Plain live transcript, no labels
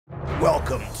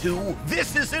Welcome to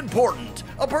This Is Important,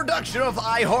 a production of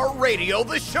iHeartRadio,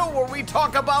 the show where we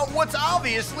talk about what's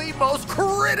obviously most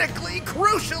critically,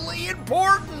 crucially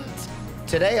important.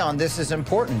 Today on This Is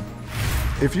Important.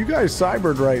 If you guys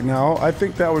cybered right now, I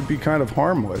think that would be kind of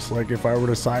harmless. Like if I were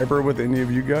to cyber with any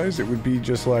of you guys, it would be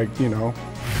just like, you know.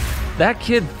 That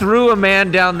kid threw a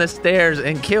man down the stairs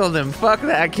and killed him. Fuck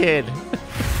that kid.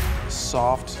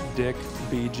 Soft dick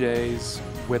BJs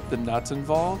with the nuts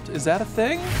involved? Is that a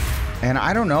thing? And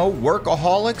I don't know,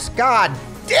 Workaholics? God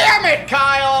damn it,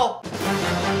 Kyle!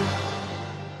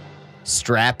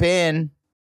 Strap in.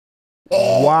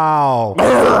 Wow.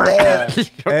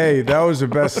 Hey, that was the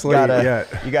best slate yet.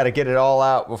 You gotta get it all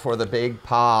out before the big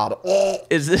pod.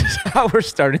 Is this how we're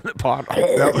starting the pod?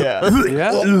 Yeah.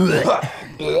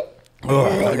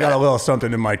 I got a little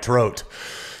something in my throat.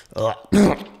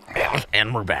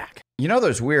 And we're back. You know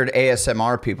those weird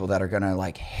ASMR people that are gonna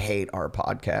like hate our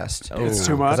podcast. It's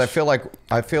too much. Because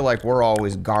I feel like we're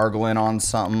always gargling on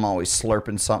something, always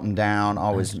slurping something down,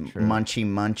 always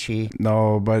munchy.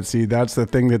 No, but see, that's the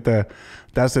thing that the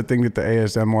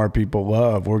ASMR people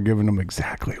love. We're giving them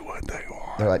exactly what they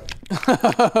want. They're like,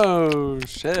 Oh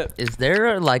shit. Is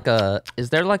there like a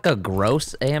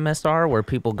gross AMSR where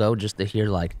people go just to hear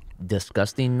like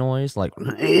disgusting noise, like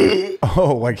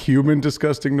Oh, like human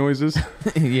disgusting noises?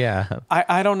 yeah.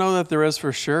 I don't know that there is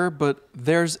for sure, but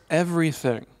there's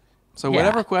everything. So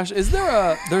whatever question is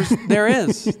there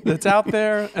is. It's out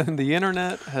there, and the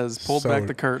internet has pulled back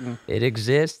the curtain. It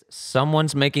exists.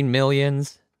 Someone's making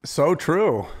millions. So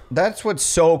true. that's what's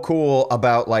so cool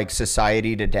about like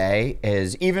society today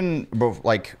is even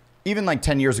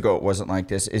 10 years ago it wasn't like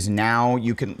this. Is now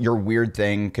your weird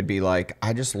thing could be like,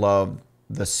 I just love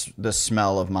the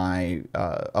smell of my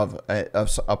of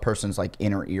a person's like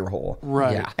inner ear hole.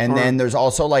 Right. Yeah. And then there's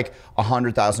also like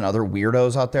 100,000 other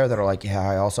weirdos out there that are like, yeah,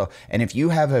 I also. And if you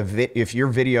have if your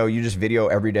video, you just video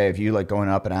every day of you like going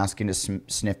up and asking to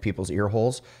sniff people's ear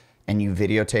holes, and you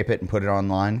videotape it and put it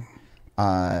online,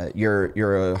 you're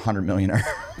a 100 millionaire.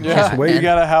 Yeah. You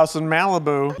got a house in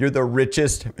Malibu. You're the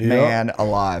richest man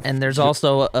alive. And there's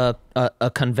also a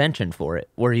convention for it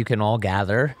where you can all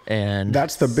gather, and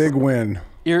That's the big win.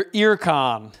 Ear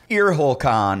con. Earhole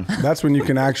con. That's when you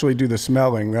can actually do the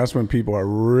smelling. That's when people are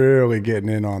really getting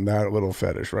in on that little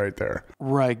fetish right there.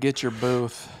 Right. Get your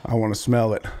booth. I want to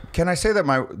smell it. Can I say that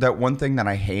that one thing that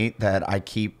I hate that I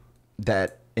keep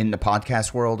that in the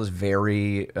podcast world is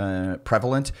very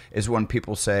prevalent is when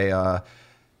people say,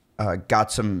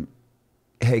 got some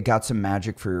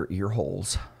magic for your ear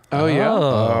holes. Oh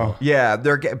yeah. Yeah,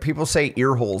 people say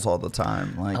ear holes all the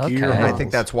time. Like, Okay. and I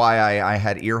think that's why I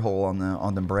had ear hole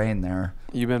on the brain there.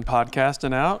 You been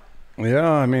podcasting out? Yeah,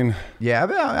 I mean, Yeah,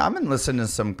 I've been listening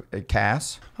to some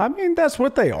casts. that's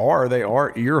what they are. They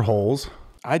are ear holes.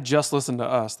 I just listened to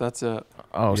us. That's it.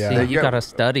 oh, Yeah. see, you gotta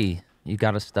study. You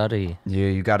gotta study. Yeah,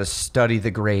 you got to study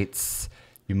the greats.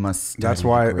 You must. Study That's the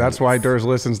why greats. Durs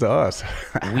listens to us.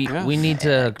 We need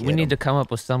to come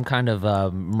up with some kind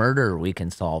of murder we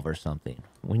can solve or something.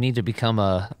 We need to become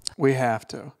a We have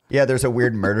to. Yeah, there's a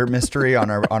weird murder mystery on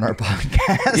our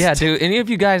podcast. yeah. Do any of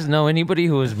you guys know anybody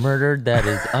who was murdered that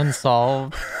is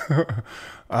unsolved?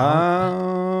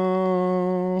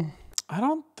 I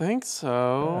don't think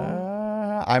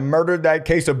so. I murdered that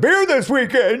case of beer this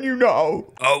weekend, you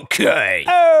know. Okay.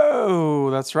 Oh,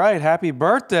 that's right. Happy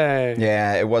birthday.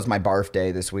 Yeah, it was my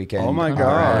birthday this weekend. Oh my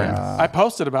God. I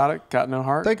posted about it. Got no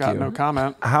heart. Thank got you. no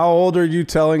comment. How old are you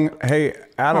telling? Hey,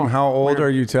 Adam, Oh, how old weird. are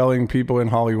you telling people in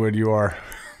Hollywood you are?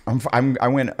 I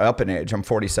went up in age. I'm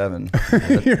 47.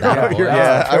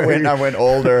 Yeah, I went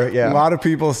older. A Yeah. lot of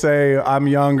people say I'm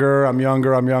younger.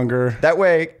 That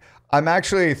way, I'm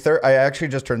actually I actually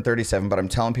just turned 37, but I'm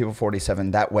telling people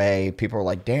 47. That way, people are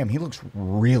like, "Damn, he looks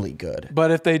really good."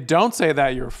 But if they don't say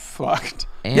that, you're fucked.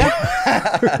 And,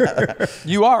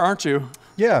 You are, aren't you?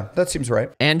 Yeah, that seems right.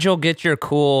 and you'll get your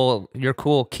cool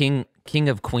King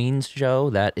of Queens show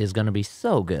that is gonna be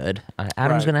so good.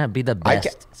 Adam's Right. gonna be the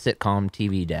best sitcom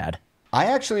TV dad. I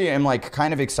actually am like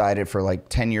kind of excited for like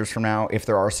 10 years from now, if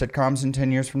there are sitcoms in 10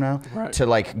 years from now, Right. to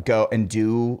like go and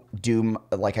do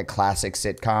like a classic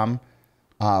sitcom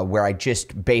where I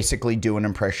just basically do an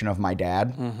impression of my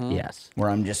dad, Yes. where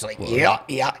I'm just like, yeah.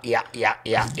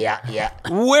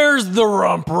 Where's the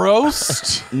rump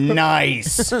roast?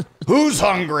 Nice. Who's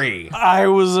hungry? I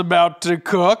was about to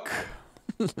cook.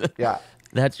 Yeah.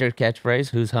 That's your catchphrase.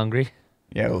 Who's hungry?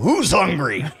 Yeah. Who's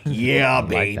hungry? Yeah, Like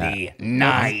baby.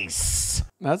 Nice.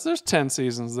 There's 10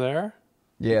 seasons there.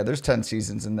 Yeah, there's 10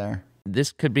 seasons in there.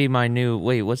 This could be my new.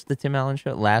 Wait, what's the Tim Allen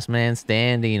show? Last Man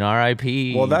Standing.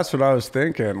 R.I.P. Well, that's what I was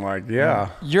thinking. Like, yeah.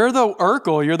 You're the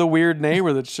Urkel. You're the weird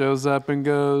neighbor that shows up and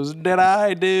goes, "Did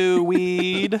I do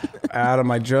weed?"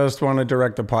 Adam, I just want to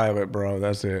direct the pilot, bro.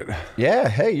 That's it. Yeah,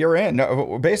 hey, you're in.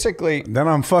 No, basically, Then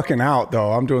I'm fucking out,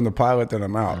 though. I'm doing the pilot, then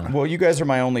I'm out. well, you guys are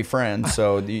my only friends,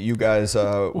 so you guys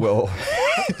will.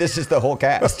 This is the whole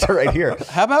cast right here.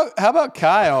 How about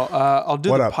Kyle? I'll do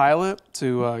What the up? pilot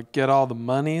to get all the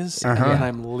monies, and then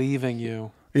I'm leaving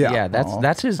you. Yeah.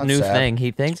 that's his that's new sad. thing.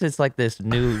 He thinks it's like this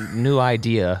new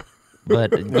idea,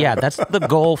 but yeah, that's the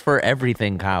goal for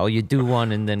everything, Kyle. You do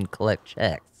one and then collect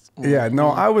checks. Yeah, no,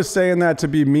 I was saying that to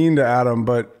be mean to Adam,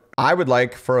 but I would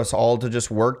like for us all to just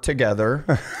work together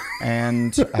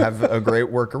and have a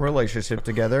great working relationship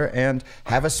together and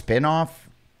have a spin-off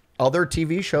other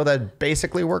TV show that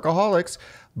basically Workaholics,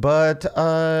 but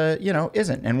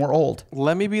isn't, and we're old.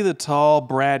 Let me be the tall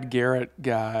Brad Garrett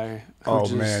guy. oh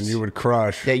man, you would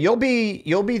crush. Yeah, you'll be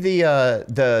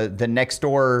the next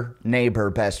door neighbor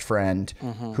best friend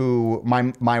who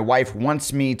my wife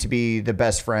wants me to be the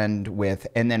best friend with,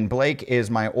 and then Blake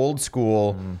is my old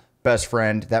school best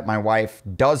friend that my wife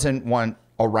doesn't want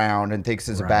around and thinks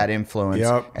is a bad influence.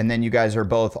 Yep. And then you guys are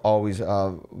both always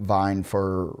vying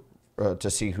for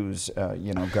to see who's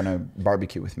gonna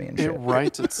barbecue with me and shit. It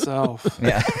writes itself.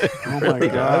 Yeah. Oh my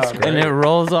god. And it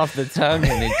rolls off the tongue,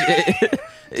 and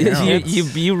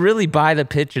you really buy the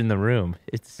pitch in the room.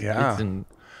 Yeah.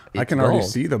 I it's can already gold.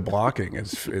 see the blocking.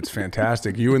 It's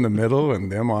fantastic. You in the middle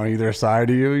and them on either side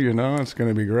of you, it's going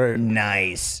to be great.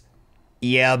 Nice.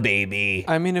 Yeah, baby.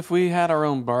 I mean, if we had our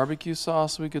own barbecue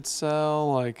sauce we could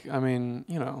sell,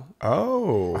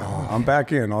 Oh, I'm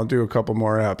back in. I'll do a couple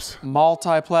more eps.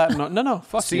 multi-platinum. No,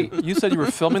 fuck you. You said you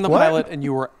were filming the pilot and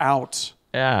you were out.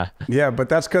 Yeah. Yeah, but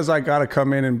that's because I got to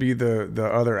come in and be the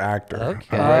other actor.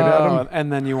 Okay. Right, Adam?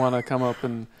 And then you want to come up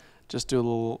and just do a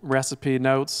little recipe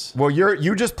notes. Well,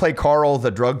 you just play Carl the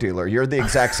drug dealer. You're the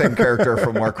exact same character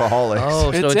from Workaholics.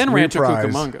 Oh, so It's in Rancho reprise.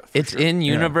 Cucamonga. It's in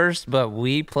universe, but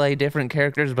we play different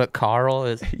characters. But Carl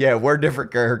is. Yeah, we're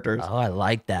different characters. Oh, I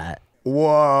like that.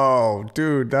 Whoa,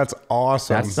 dude, that's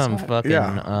awesome. That's some fucking.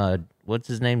 Yeah. What's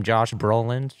his name? Josh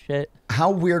Brolin shit.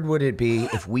 How weird would it be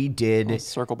if we did Let's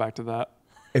circle back to that.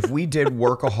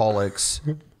 Workaholics,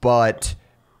 but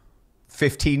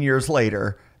 15 years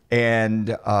later,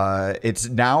 and it's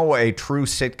now a true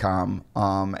sitcom,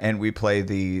 and we play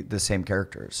the same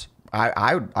characters?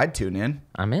 I'd tune in.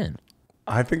 I'm in.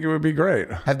 I think it would be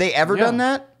great. Have they ever done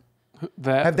that?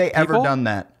 Have they ever done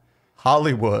that?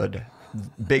 Hollywood,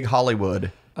 big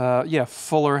Hollywood. Yeah,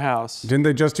 Fuller House. Didn't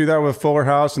they just do that with Fuller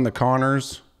House and the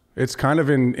Connors? It's kind of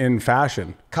in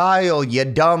fashion. Kyle, you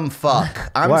dumb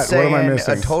fuck. I'm What? saying What am I a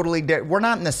missing? totally we're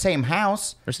not in the same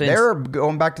house. saying- They're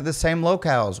going back to the same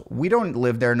locales. We don't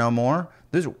live there no more.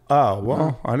 Oh,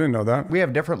 well, I didn't know that. We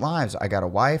have different lives. I got a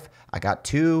wife. I got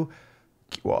two.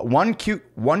 One.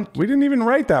 We didn't even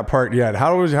write that part yet.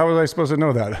 How was I supposed to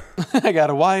know that? I got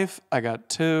a wife. I got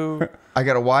two. I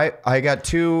got a wife. I got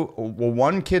two. Well,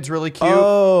 one kid's really cute.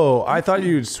 Oh, I thought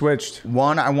you'd switched.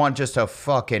 One, I want just a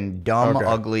fucking dumb, Okay.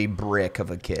 ugly brick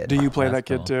of a kid. Do you play that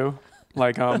kid too?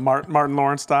 Like Martin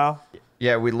Lawrence style?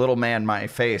 Yeah, we little man my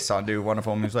face onto one of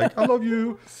them. He's like, I love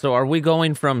you. So are we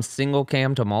going from single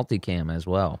cam to multicam as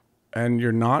well? And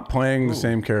you're not playing the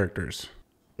same characters.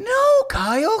 No,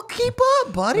 Kyle, keep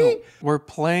up, buddy. We're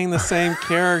playing the same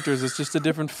characters. It's just a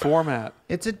different format.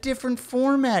 It's a different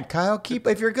format, Kyle.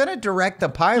 If you're gonna direct the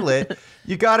pilot,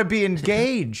 you got to be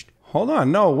engaged. Hold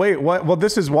on. No, wait. What? Well,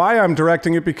 this is why I'm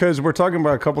directing it, because we're talking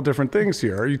about a couple different things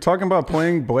here. Are you talking about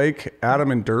playing Blake, Adam,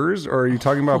 and Durs, or are you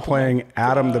talking about playing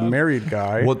Adam, the married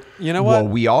guy? Well, You know what?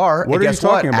 Well, we are. What And are you guess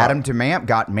talking what? about? Adam DeMamp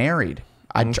got married.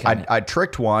 I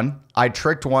tricked one. I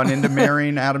tricked one into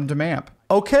marrying Adam DeMamp.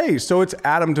 Okay, so it's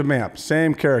Adam DeMamp,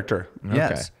 same character.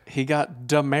 Yes, He got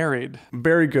demarried.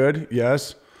 Very good.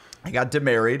 Yes. I got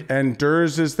demarried. And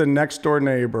Durs is the next door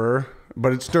neighbor,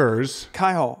 but it's Durs.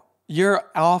 Kyle, you're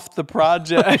off the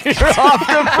project.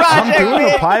 I'm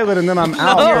doing a pilot and then I'm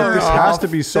out. Like, this has to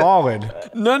be solid.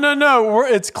 No.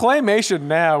 It's claymation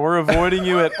now. We're avoiding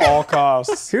you at all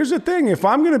costs. Here's the thing: if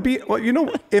I'm gonna be,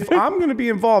 if I'm gonna be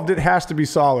involved, it has to be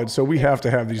solid. So we have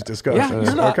to have these discussions. Yeah,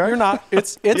 you're not. Okay. You're not.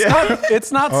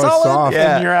 It's not Oh, solid, soft.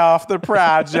 Yeah. and you're off the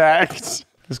project.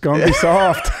 It's gonna be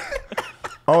soft.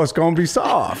 Oh, it's gonna be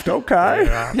soft. Okay.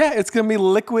 Yeah, it's gonna be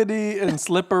liquidy and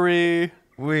slippery.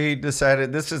 We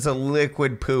decided this is a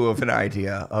liquid poo of an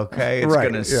idea. Okay, it's Right,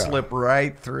 gonna yeah. slip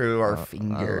right through our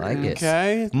finger, I like it.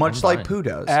 Okay, much like poo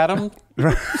does. Adam,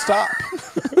 stop.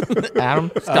 Adam,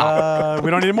 stop.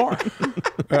 We don't need more.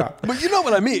 But you know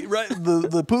what I mean, right?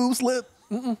 The poo slip.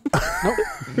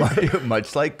 Nope.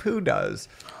 Much like Pooh does.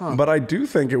 But I do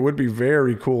think it would be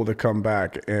very cool to come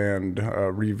back and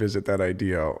revisit that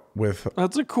idea with.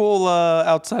 That's a cool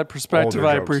outside perspective.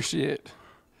 I jokes. appreciate.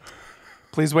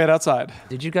 Please wait outside.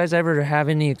 Did you guys ever have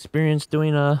any experience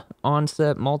doing a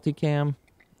on-set multicam?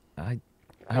 I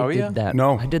did that.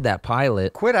 No. I did that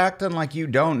pilot. Quit acting like you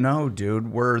don't know,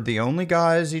 dude. We're the only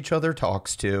guys each other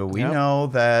talks to. We know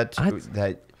that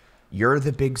you're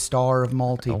the big star of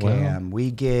multicam.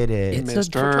 We get it. It's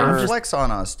Mister. Don't flex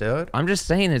on us, dude. I'm just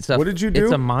saying it's a. What did you do?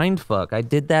 It's a mind fuck. I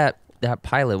did that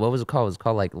pilot. What was it called? It was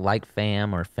called like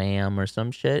Fam or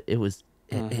some shit. It was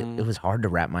it was hard to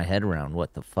wrap my head around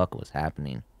what the fuck was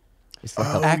happening. It's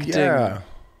like Acting. Yeah.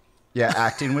 Yeah,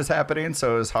 acting was happening,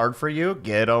 so it was hard for you.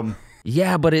 Get them.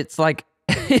 yeah, but it's like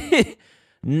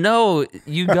no,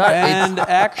 you got And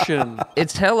action.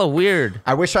 it's hella weird.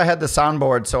 I wish I had the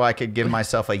soundboard so I could give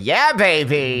myself a yeah,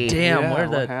 baby. Damn, Yeah, where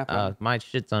what the happened? my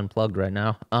shit's unplugged right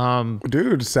now.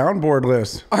 Dude,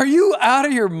 soundboardless. Are you out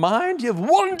of your mind? You have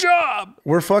one job.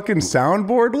 We're fucking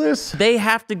soundboardless? They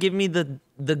have to give me the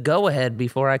go ahead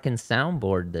before I can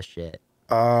soundboard the shit.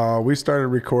 We started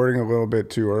recording a little bit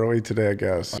too early today, I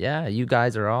guess. Yeah, you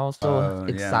guys are all so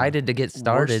yeah. excited to get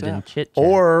started and step. chit chat.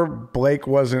 Or Blake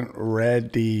wasn't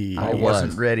ready. I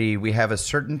wasn't ready. We have a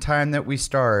certain time that we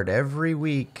start every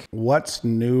week. What's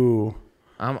new?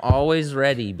 I'm always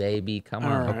ready, baby. Come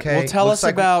All on. right. Okay, Well, tell looks us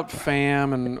like- about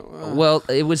Fam and Well,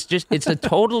 it's a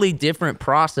totally different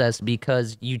process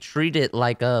because you treat it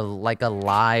like a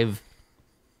live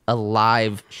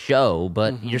show,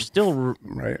 but you're still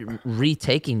Right.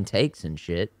 retaking takes and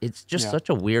shit. It's just Yeah. such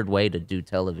a weird way to do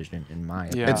television, in my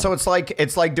opinion. Yeah. And so it's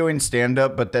like doing stand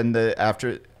up, but then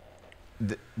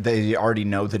they already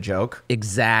know the joke.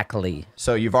 Exactly.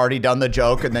 So you've already done the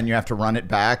joke, and then you have to run it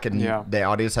back, and Yeah. the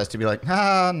audience has to be like,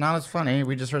 not as funny.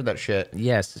 We just heard that shit.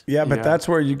 Yes. Yeah, but Yeah. that's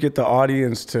where you get the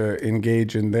audience to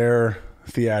engage in their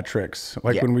theatrics.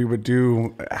 Like Yeah. when we would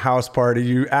do a house party,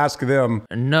 you ask them.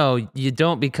 No, you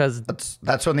don't because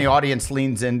That's when the audience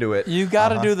leans into it. you got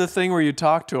to do the thing where you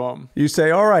talk to them. You say,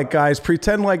 all right, guys,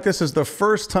 pretend like this is the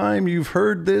first time you've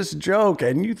heard this joke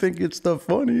and you think it's the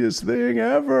funniest thing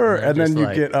ever. Yeah, And then just you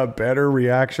like- get a better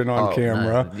reaction on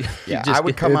camera. Yeah, just I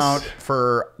would get- come it's- out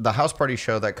for the house party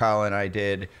show that Kyle and I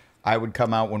did. I would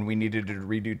come out when we needed to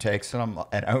redo takes, and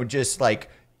I would just like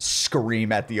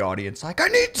scream at the audience, like, I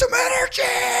need some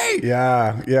energy.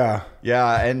 Yeah, yeah.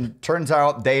 Yeah, and turns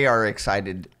out they are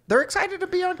excited. They're excited to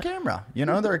be on camera. You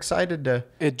know, they're excited to.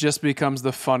 It just becomes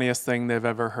the funniest thing they've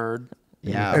ever heard.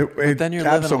 Yeah. But then you're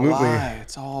living a lie.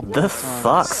 It's all The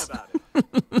fucks.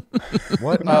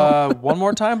 What? No. One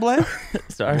more time, Blake.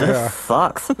 sorry, Yeah.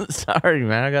 Fucks. sorry,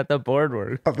 man. I got the board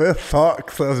work. This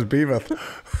sucks, says Beavis.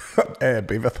 Hey,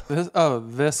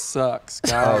 Beavis. This sucks. Oh,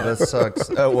 Got it. this sucks.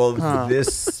 Oh, well,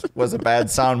 this was a bad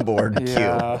soundboard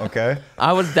Yeah. cue. Okay.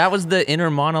 That was the inner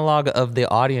monologue of the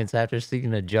audience after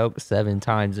seeing a joke 7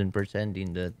 times and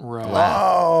pretending to Right. laugh.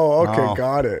 Oh, okay, Oh.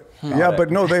 got it. Yeah, but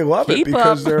no, they love it Keep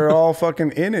because up. they're all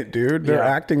fucking in it, dude. They're Yeah.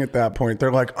 acting at that point.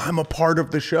 They're like, I'm a part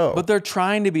of the show. But they're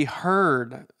trying to be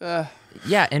heard.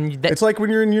 Yeah, and It's like when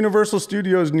you're in Universal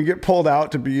Studios and you get pulled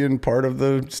out to be in part of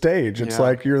the stage. It's Yeah.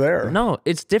 like you're there. no,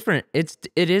 it's different. It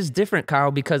is different, Kyle,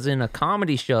 because in a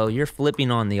comedy show, you're flipping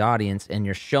on the audience and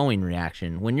you're showing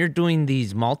reaction. When you're doing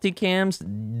these multicams,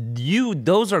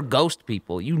 those are ghost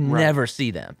people. You never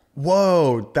see them.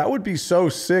 Whoa, that would be so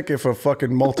sick if a fucking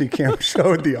multicam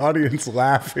showed the audience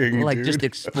laughing. Like dude. just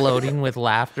exploding with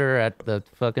laughter at the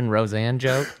fucking Roseanne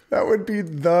joke. That would be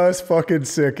the fucking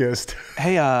sickest.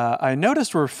 Hey, I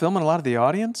noticed we're filming a lot of the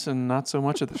audience and not so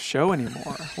much of the show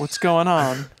anymore. What's going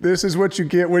on? This is what you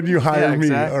get when you hire me,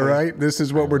 exactly. all right? This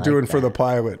is what we're like doing for that. the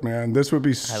pilot, man. This would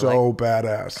be so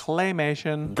badass.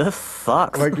 Claymation. The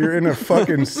fucks. Like you're in a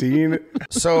fucking scene.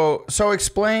 So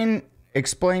explain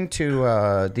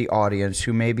to the audience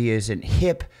who maybe isn't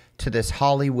hip to this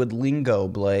Hollywood lingo,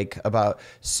 Blake, about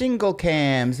single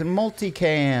cams and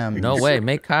multicams. No way.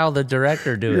 Make Kyle the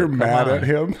director do it. You're Come mad on. at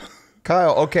him.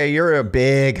 Kyle, okay, you're a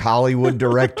big Hollywood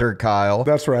director, Kyle.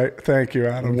 That's right. Thank you,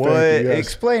 Adam. What? Thank you. Yes.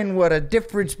 Explain what a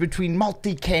difference between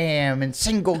multicam and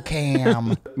single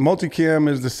cam. Multicam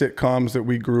is the sitcoms that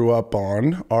we grew up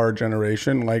on, our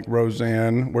generation, like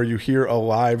Roseanne, where you hear a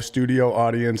live studio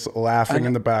audience laughing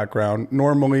in the background.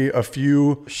 Normally a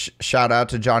few. Shout out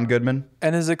to John Goodman.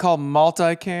 And is it called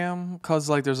multicam? Because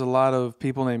like there's a lot of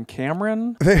people named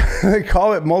Cameron. They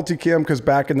call it multicam because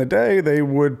back in the day, they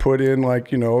would put in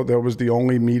like, you know, that was the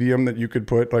only medium that you could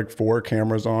put like 4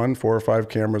 or 5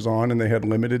 cameras on, and they had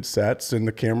limited sets, and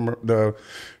the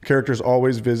characters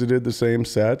always visited the same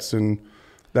sets, and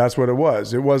that's what it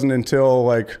was. It wasn't until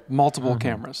like Multiple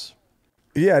cameras.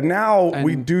 Yeah, now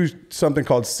we do something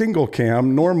called single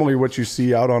cam. Normally what you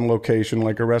see out on location,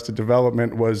 like Arrested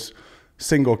Development, was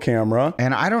single camera.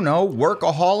 And I don't know,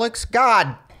 Workaholics?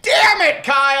 God damn it,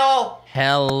 Kyle!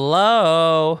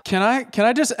 Hello. Can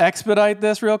I just expedite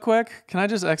this real quick?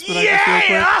 This real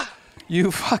quick?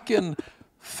 You fucking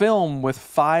film with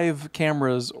 5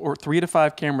 cameras or 3 to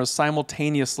 5 cameras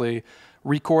simultaneously,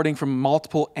 recording from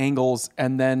multiple angles,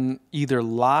 and then either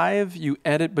live you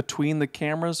edit between the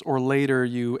cameras or later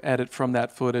you edit from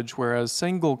that footage, whereas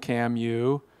single cam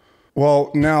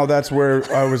Well, now that's where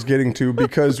I was getting to,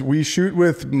 because we shoot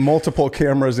with multiple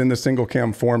cameras in the single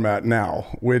cam format now,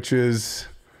 which is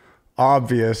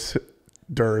obvious,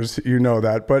 Durs, you know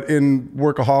that. But in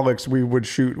Workaholics, we would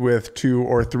shoot with 2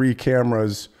 or 3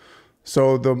 cameras.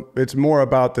 So it's more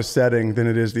about the setting than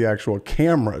it is the actual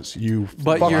cameras.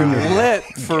 But you're lit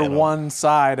for one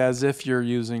side as if you're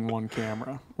using one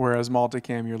camera, whereas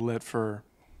multicam you're lit for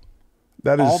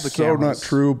that all is the so cameras. not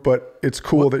true, but it's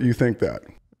cool that you think that.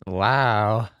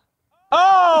 Wow.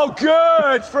 Oh,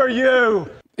 good for you.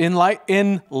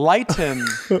 Enlighten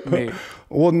me.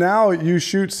 Well, now you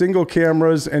shoot single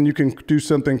cameras and you can do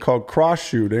something called cross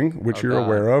shooting, which you're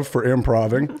aware of for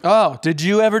improving. Oh, did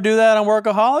you ever do that on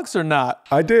Workaholics or not?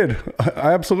 I did.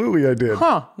 I absolutely did.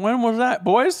 Huh. When was that,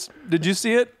 boys? Did you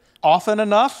see it often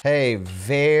enough? Hey,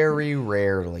 very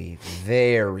rarely.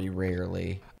 Very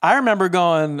rarely. I remember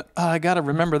going, I got to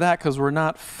remember that because we're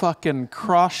not fucking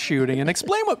cross shooting. And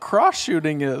explain what cross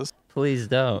shooting is. Please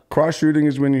don't. Cross shooting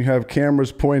is when you have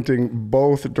cameras pointing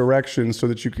both directions so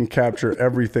that you can capture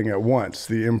everything at once.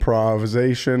 The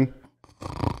improvisation.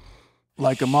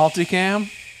 Like a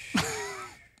multicam?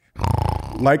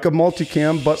 Like a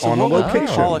multicam, but on a What would you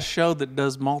location. call a show that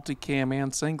does multicam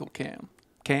and single cam?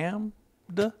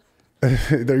 Cam-da?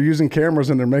 They're using cameras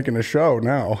and they're making a show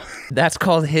now. That's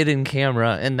called hidden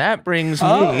camera, and that brings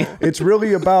me. It's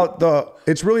really about the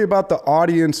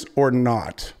audience or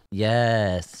not.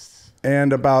 Yes.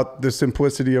 And about the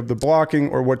simplicity of the blocking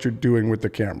or what you're doing with the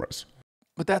cameras.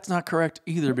 But that's not correct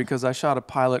either, because I shot a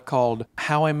pilot called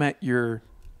How I Met Your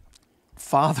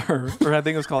Father, or I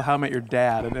think it was called How I Met Your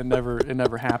Dad, and it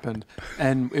never happened.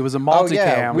 And it was a multicam. Oh,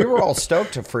 yeah. We were all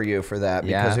stoked for you for that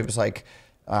because Yeah. it was like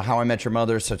How I Met Your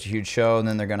Mother is such a huge show, and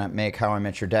then they're going to make How I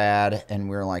Met Your Dad, and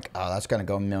we were like, oh, that's going to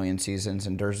go a million seasons,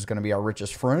 and Durs is going to be our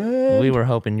richest friend. We were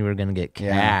hoping you were going to get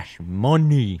cash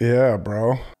money. Yeah,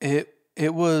 bro.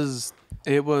 It was.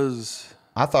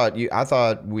 I thought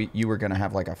you were going to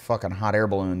have like a fucking hot air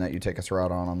balloon that you take us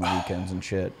out on the weekends and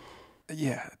shit.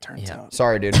 Yeah, it turns out.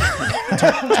 Sorry, dude.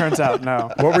 Turns out,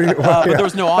 no. What were you? But there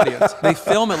was no audience. They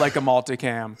film it like a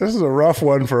multicam. This is a rough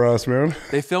one for us, man.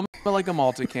 They film it like a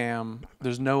multicam.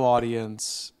 There's no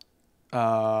audience.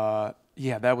 Yeah,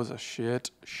 that was a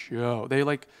shit show.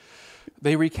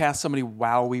 They recast somebody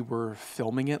while we were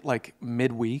filming it, like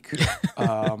midweek.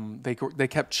 They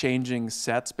kept changing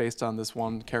sets based on this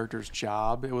one character's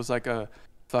job. It was like a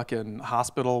fucking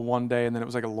hospital one day, and then it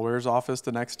was like a lawyer's office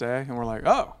the next day. And we're like,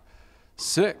 oh,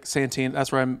 sick. Santino.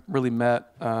 That's where I really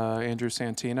met Andrew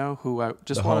Santino, who I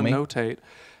just want to notate.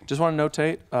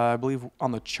 I believe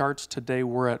on the charts today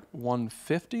we're at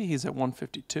 150. He's at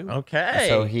 152. Okay.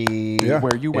 So he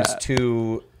Where you is at?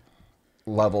 2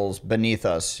 levels beneath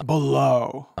us.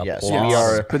 Below. Yes, Applause. we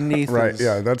are Beneath Right. us.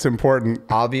 Yeah, that's important.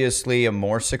 obviously a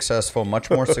much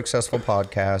more successful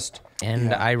podcast.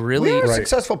 And I We really, are a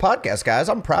successful podcast, guys.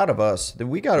 I'm proud of us.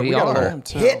 We got We a are. little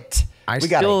hit. I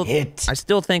hit.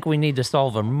 still think we need to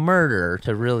solve a murder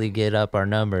to really get up our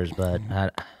numbers, but I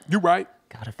You're right.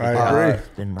 gotta I figure out agree. who's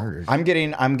been murdered. I'm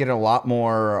getting a lot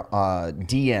more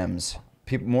DMs.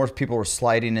 More people were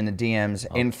sliding in the DMs,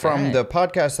 and from Okay. the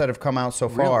podcasts that have come out so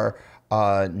far,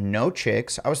 no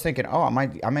chicks. I was thinking, I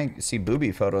might see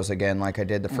booby photos again, like I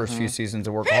did the first few seasons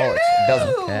of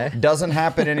Workaholics. Doesn't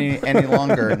happen any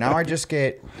longer. Now I just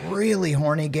get really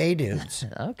horny gay dudes.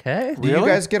 Okay. Do you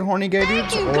guys get horny gay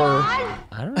dudes, or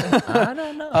I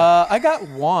don't know. I got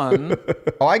one.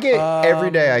 I get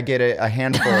every day. I get a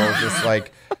handful of just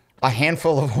like. A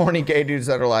handful of horny gay dudes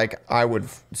that are like, I would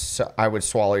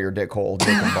swallow your dick hole, dick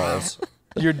and balls.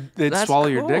 They'd That's swallow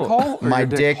your dick cool. hole? Or My your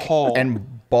dick hole? and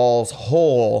balls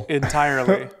whole.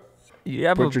 Entirely.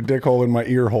 Yeah, Put but your dick hole in my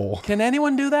ear hole. Can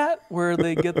anyone do that? Where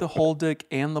they get the whole dick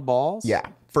and the balls? Yeah,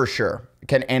 for sure.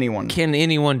 Can anyone? can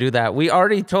anyone do that? We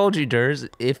already told you, Durs,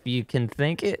 if you can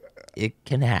think it, it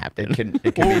can happen.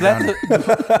 It can Well, be done.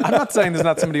 I'm not saying there's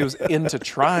not somebody who's into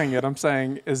trying it. I'm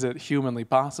saying, is it humanly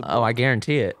possible? Oh, I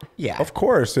guarantee it. Yeah. Of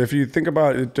course, if you think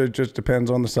about it, it just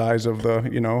depends on the size of the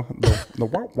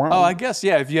wow, wow. Oh, I guess,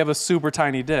 yeah. If you have a super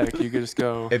tiny dick, you could just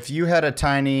go. If you had a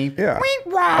tiny, Yeah.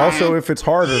 Also, if it's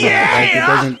hard or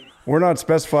not, like We're not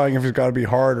specifying if it's got to be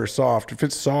hard or soft. If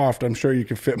it's soft, I'm sure you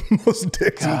can fit most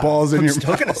dicks and balls in your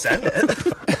Still mouth. gonna send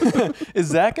it. Is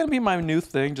that gonna be my new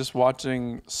thing? Just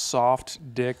watching soft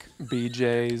dick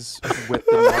BJs with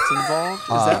the nuts involved? Is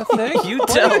that a thing? You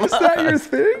tell Is that your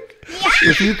thing?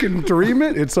 If you can dream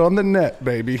it, it's on the net,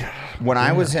 baby. When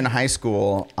I was in high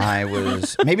school, I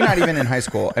was maybe not even in high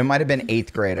school. It might have been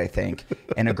 8th grade, I think.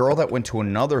 And a girl that went to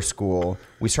another school,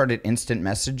 we started instant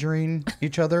messaging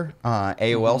each other,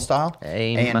 AOL style.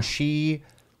 And she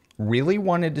really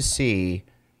wanted to see,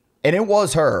 and it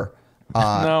was her.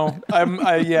 No,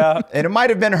 yeah. And it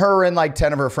might have been her and like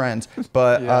 10 of her friends,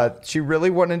 but she really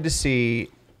wanted to see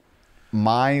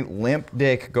my limp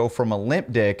dick go from a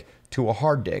limp dick to a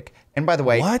hard dick. And by the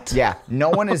way, What? Yeah, no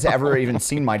one has ever even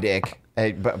seen my dick by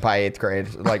 8th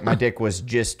grade. Like my dick was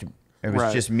just, it was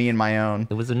Right. just me and my own.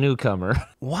 It was a newcomer.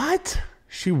 What?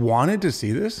 She wanted to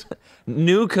see this?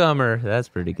 Newcomer. That's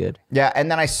pretty good. Yeah,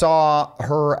 and then I saw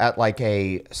her at like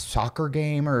a soccer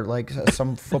game or like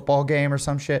some football game or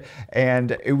some shit,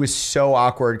 and it was so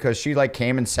awkward because she like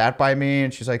came and sat by me,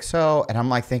 and she's like, "So," and I'm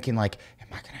like thinking like, "Am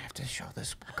I gonna have to show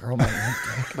this girl my limp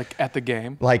dick?" Like at the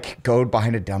game. Like go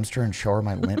behind a dumpster and show her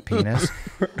my limp penis.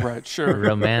 Right, sure.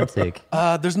 Romantic.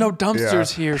 There's no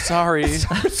dumpsters here. Sorry.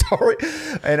 I'm sorry,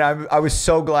 and I was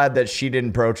so glad that she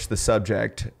didn't broach the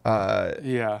subject.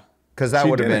 Yeah. Because that She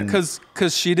would have been didn't.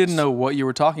 Because she didn't know what you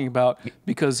were talking about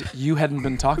because you hadn't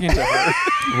been talking to her.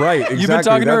 Right, exactly. You've been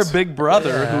talking to her That's- big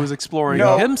brother who was exploring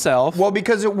No. himself. Well,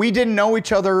 because we didn't know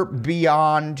each other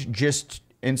beyond just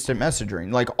instant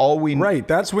messaging. Like all we Right.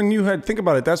 That's when you had, think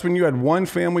about it, that's when you had one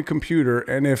family computer,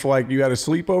 and if like you had a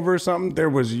sleepover or something, there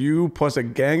was you plus a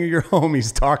gang of your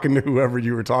homies talking to whoever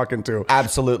you were talking to.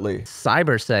 Absolutely.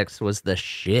 Cyber sex was the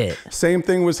shit. Same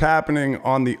thing was happening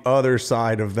on the other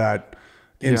side of that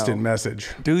instant message.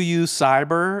 Do you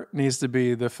cyber needs to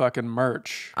be the fucking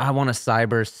merch. I want to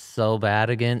cyber so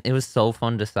bad again. It was so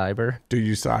fun to cyber. Do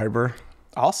you cyber?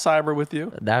 I'll cyber with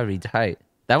you. That would be tight.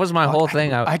 That was my whole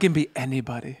thing. I can be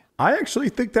anybody. I actually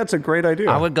think that's a great idea.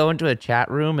 I would go into a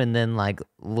chat room and then like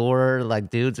lure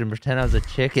like dudes and pretend I was a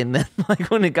chick, and then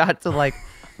like when it got to like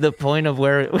the point of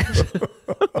where it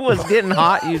was getting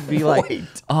hot, you'd be like, Wait.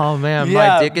 "Oh man, Yeah,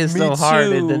 my dick is me so hard,"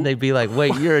 too. and then they'd be like,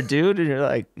 "Wait, you're a dude?" And you're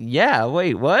like, "Yeah,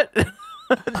 wait, what?"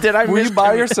 Did I Were miss you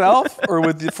by yourself or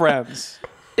with your friends?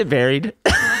 It varied.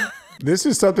 This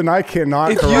is something I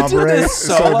cannot If you did corroborate. this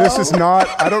So this is solo- not,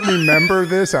 I don't remember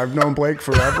this. I've known Blake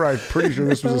forever. I'm pretty sure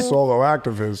this was a solo act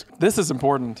of his. This is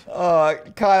important.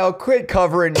 Kyle, quit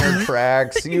covering your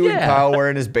tracks. You and Yeah. Kyle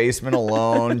were in his basement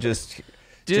alone, just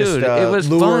Dude, it was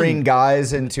luring fun.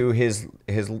 guys into his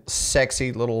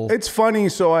sexy little. It's funny,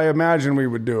 so I imagine we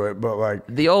would do it, but like,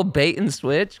 The old bait and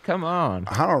switch. Come on.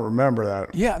 I don't remember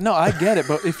that. Yeah, no, I get it.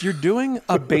 But if you're doing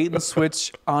a bait and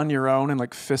switch on your own and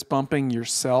like fist bumping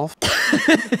yourself,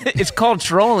 It's called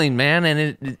trolling, man,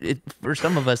 and it for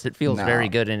some of us it feels very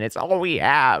good, and it's all we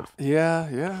have. yeah,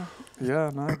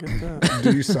 no, I get that.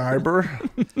 Do you cyber?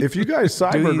 If you guys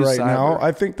cybered you right now, cyber?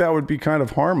 I think that would be kind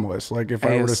of harmless. Like if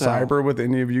I were to ASL. cyber with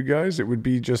any of you guys, it would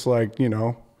be just like, you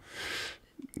know,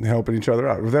 helping each other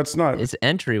out. If that's not, It's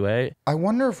entryway. I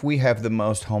wonder if we have the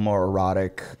most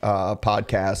homoerotic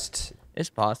podcast It's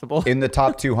possible. in the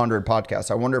top 200 podcasts.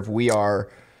 I wonder if we are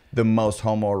the most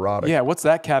homoerotic. Yeah, what's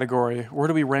that category? Where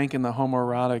do we rank in the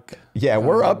homoerotic? Yeah,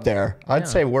 we're up there. I'd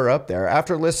say we're up there.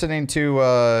 After listening to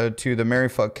the Marry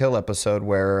Fuck Kill episode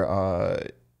where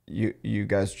you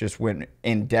guys just went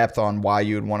in depth on why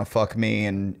you'd want to fuck me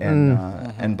and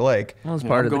Blake. That was Yeah,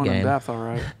 part I'm of the going in game. depth, all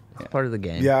right. It's part of the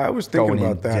game. yeah, I was thinking Going in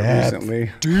about that depth.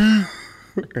 recently.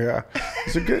 Yeah,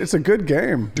 it's a good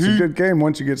game. It's a good game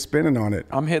once you get spinning on it.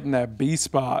 I'm hitting that B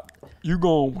spot. You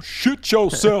gonna shit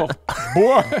yourself,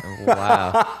 boy.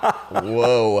 Wow.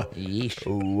 Whoa. Yeesh.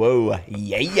 Whoa.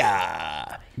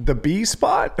 Yeah. The B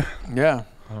spot? Yeah,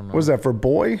 Was that for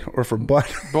boy or for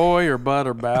butt? boy or butt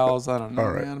or bowels, I don't know,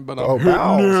 right. man. But Oh, I'm hitting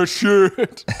bowels. that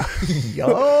shit.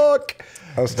 Yuck.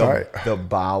 That's tight. The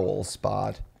bowel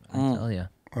spot. I tell ya.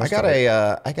 I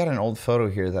got an old photo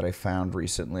here that I found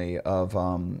recently of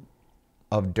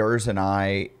Durs and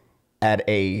I at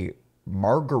a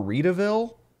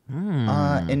Margaritaville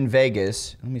in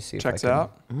Vegas. Let me see if Checks I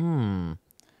can, out.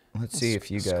 Let's see if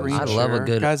you guys. Screen I love a share.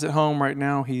 good- Guys at home right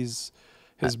now. His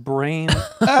brain.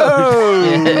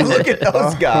 Oh, look at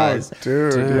those guys.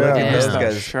 Dude, Dude, yeah. I missed Those that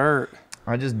guys. shirt.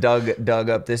 I just dug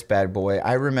up this bad boy.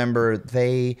 I remember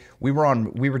we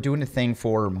were doing a thing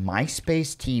for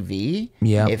MySpace TV.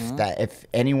 Yeah. If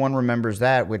anyone remembers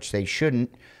that, which they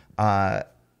shouldn't,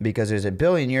 because it was a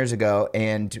billion years ago.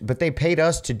 But they paid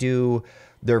us to do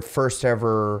their first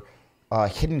ever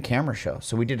hidden camera show.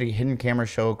 So we did a hidden camera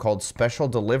show called Special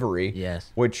Delivery.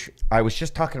 Yes. Which I was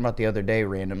just talking about the other day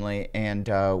randomly. And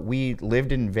we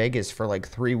lived in Vegas for like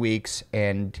 3 weeks.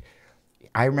 And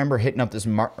I remember hitting up this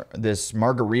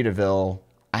Margaritaville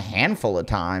a handful of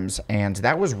times. And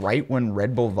that was right when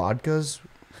Red Bull vodkas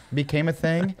became a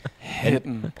thing.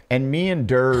 and me and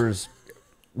Durs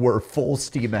were full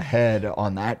steam ahead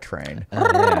on that train.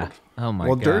 Yeah. Oh my god.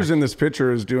 Well, Durs in this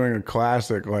picture is doing a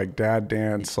classic like dad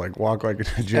dance, like walk like an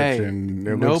Egyptian.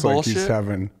 Hey, it no looks bullshit. like he's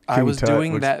having. I King was Tut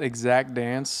doing looks- that exact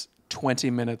dance 20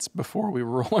 minutes before we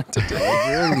were rolling today.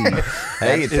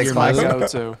 Hey, it's It's a my classic.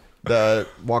 go-to. The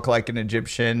walk like an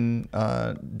Egyptian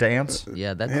dance.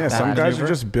 Yeah, that's Yeah, some bad. guys are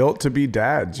just built to be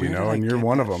dads, you Where know, did I and you're get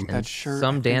one that of them. That shirt,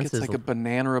 Some I think dances it's like a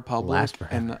Banana Republic, last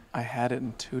forever. and I had it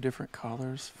in 2 different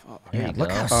colors. Fuck. There Yeah, you look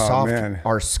go. how soft man.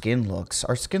 our skin looks.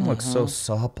 Our skin looks so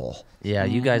supple. Yeah,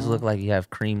 you guys look like you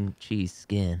have cream cheese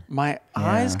skin. My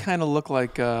eyes kind of look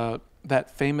like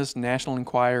that famous National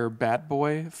Enquirer Bat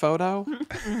Boy photo. You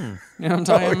know what I'm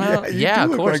talking about? You Yeah, do of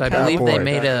look course. like I believe they Catboy.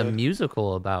 made a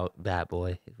musical about Bat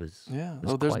Boy. It was. Yeah. it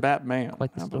was Oh, there's quite- Batman.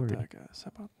 quite the How about story. that, guys?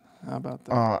 How about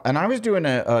that? And I was doing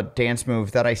a dance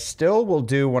move that I still will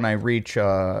do when I reach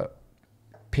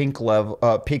peak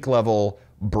level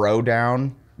bro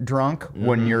down drunk.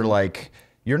 When you're like,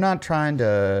 you're not trying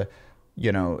to,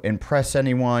 impress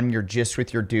anyone. You're just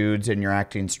with your dudes and you're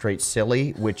acting straight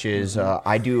silly, which is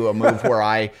I do a move where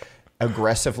I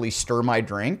aggressively stir my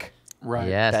drink. Right.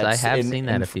 Yes, I That's have seen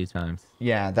that a few times.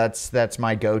 Yeah, that's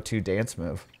my go-to dance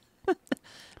move.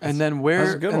 And then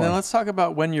That's a good one. let's talk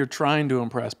about when you're trying to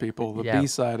impress people. The Yeah. B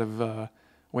side of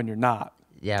when you're not.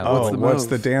 Yeah. Oh, the what's move?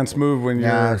 the dance move when you're?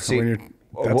 Yeah, see, when you're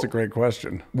that's a great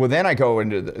question. Well, then I go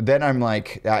into then I'm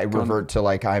like I revert to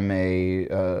like I'm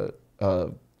a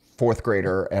fourth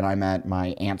grader and I'm at my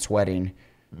aunt's wedding,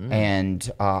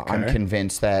 and I'm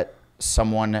convinced that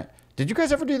someone. Did you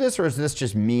guys ever do this, or is this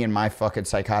just me and my fucking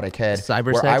psychotic head? Cyber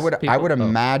where sex I would people? Oh.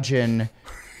 imagine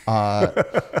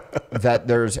that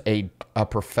there's a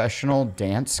professional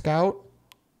dance scout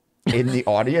in the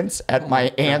audience at my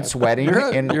aunt's wedding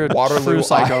in You're a Waterloo, true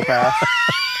psychopath.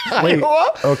 Wait,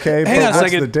 Iowa. okay, Hang but on a what's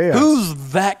second. the dance?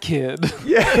 Who's that kid?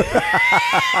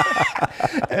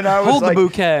 And I was Hold like, the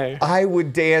bouquet. I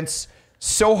would dance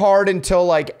so hard until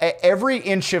like every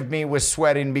inch of me was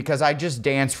sweating because I just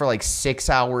danced for like 6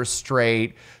 hours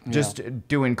straight, just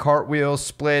doing cartwheels,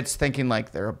 splits, thinking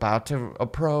like they're about to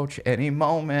approach any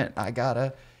moment.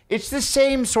 It's the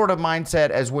same sort of mindset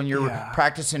as when you're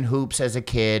practicing hoops as a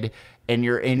kid and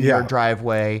you're in your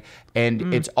driveway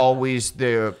and it's always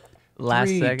the Last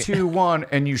 3, second. 2, 1,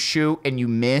 and you shoot and you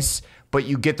miss, but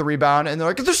you get the rebound and they're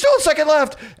like, there's still a second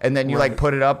left. And then you like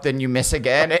put it up, then you miss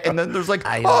again. And then there's like,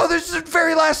 there's the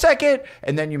very last second.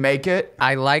 And then you make it.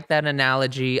 I like that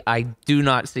analogy. I do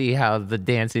not see how the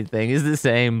dancing thing is the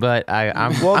same, but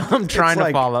I'm trying to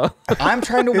like- follow. I'm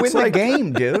trying to win the like-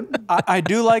 game, dude. I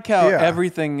do like how Yeah.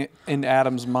 everything in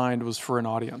Adam's mind was for an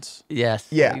audience. Yes.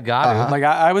 Yeah, You got it. Like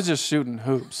I was just shooting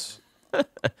hoops.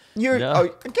 You're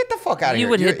get the fuck out of You here.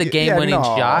 would hit the game-winning no.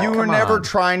 shot. You were Come never on.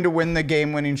 trying to win the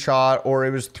game-winning shot, or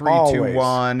it was 3, 2, Always.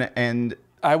 1, and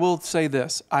I will say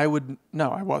this. I wasn't.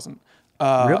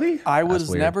 Really? I was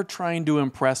weird. never trying to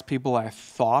impress people I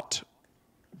thought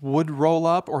would roll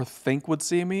up or think would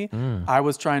see me. I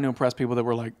was trying to impress people that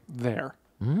were like there.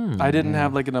 I didn't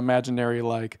have like an imaginary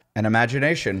like an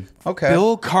imagination. Okay.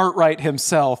 Bill Cartwright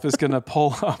himself is gonna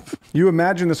pull up. You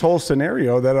imagine this whole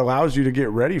scenario that allows you to get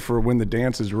ready for when the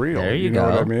dance is real. There you know go.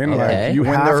 what I mean? Okay. Like you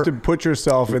When have they're- to put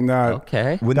yourself in that.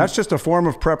 Okay. That's just a form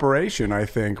of preparation, I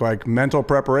think, like mental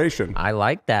preparation. I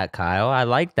like that, Kyle. I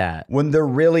like that. When there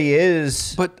really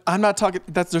is. But I'm not talking.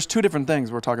 There's 2 different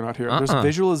things we're talking about here. There's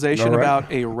visualization All right.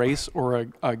 about a race or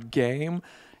a game,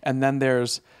 and then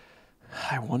there's.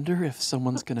 I wonder if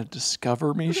someone's gonna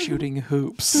discover me shooting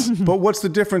hoops. But what's the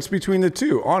difference between the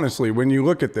two? Honestly, when you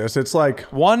look at this, it's like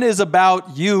One is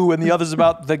about you, and the other's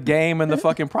about the game and the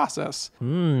fucking process.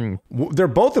 they're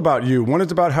both about you. One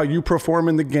is about how you perform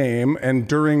in the game and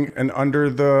during and under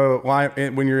the line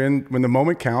when the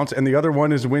moment counts, and the other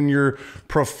one is when you're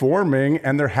performing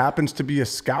and there happens to be a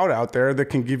scout out there that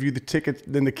can give you the ticket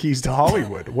and the keys to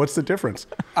Hollywood. What's the difference?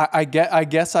 I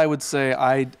guess I would say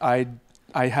I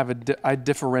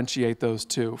differentiate those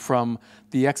two from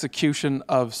the execution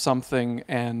of something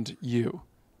and you.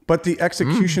 But the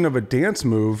execution of a dance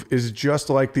move is just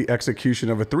like the execution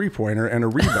of a three-pointer and a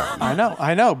rebound.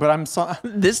 I know, but I'm so.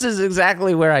 This is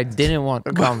exactly where I didn't want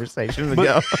the conversation to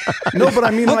go. No, but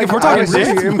I mean, like, if we're I talking really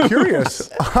dance am curious.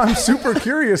 I'm super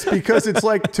curious because it's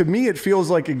like, to me, it feels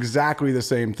like exactly the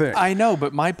same thing. I know,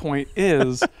 but my point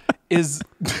is is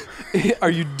are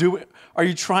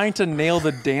you trying to nail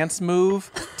the dance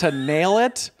move to nail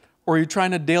it, or are you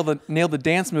trying to nail the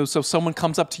dance move so someone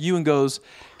comes up to you and goes,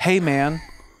 "Hey man,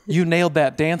 you nailed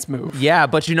that dance move"? Yeah,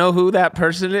 but you know who that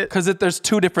person is? Because there's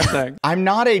two different things. I'm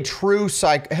not a true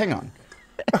hang on.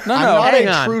 No, I'm no. not hang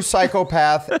a on. true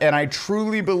psychopath, and I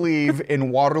truly believe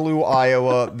in Waterloo,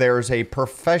 Iowa, there's a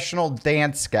professional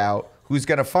dance scout who's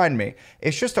going to find me.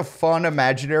 It's just a fun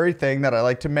imaginary thing that I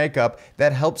like to make up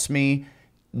that helps me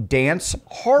dance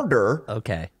harder.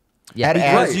 Okay. Yeah. At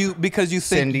Because you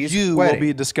think Cindy's you will wedding.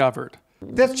 be discovered.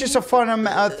 That's just a fun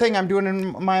thing I'm doing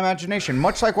in my imagination.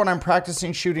 Much like when I'm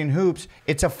practicing shooting hoops,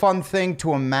 it's a fun thing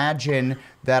to imagine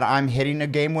that I'm hitting a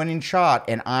game-winning shot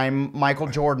and I'm Michael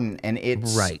Jordan and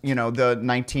it's, Right. the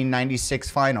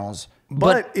 1996 finals.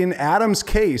 But in Adam's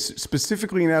case,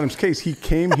 specifically in Adam's case, he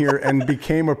came here and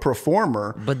became a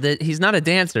performer. But he's not a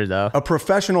dancer, though. A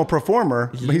professional performer.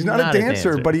 He's not a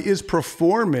dancer, but he is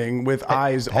performing with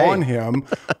eyes on him.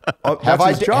 Have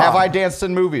That's his job. I danced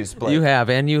in movies, Blake? You have,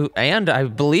 and I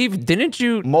believe, didn't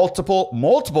you multiple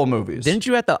movies.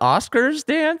 at the Oscars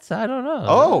dance? I don't know.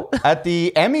 Oh, at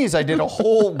the Emmys, I did a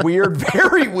whole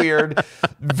very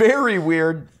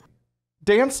weird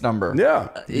dance number. Yeah,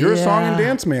 you're a song and Yeah.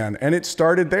 dance man, and it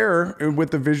started there with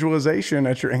the visualization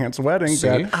at your aunt's wedding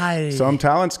that some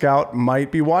talent scout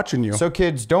might be watching you. So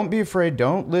kids, don't be afraid.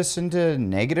 Don't listen to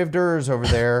negative durs over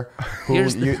there. There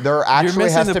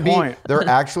missing the point. There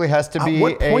actually has to be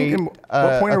what point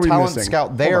are a we talent missing? scout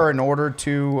Hold there on. in order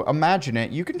to imagine it.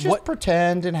 You can just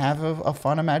pretend and have a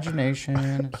fun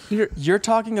imagination. You're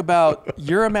talking about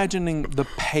you're imagining the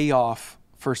payoff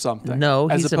for something. No,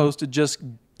 as he's opposed to just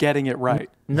getting it right.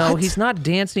 No, he's not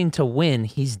dancing to win.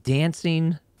 He's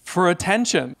dancing For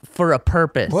attention. for a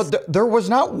purpose. Well, there was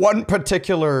not one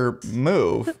particular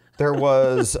move. There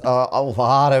was a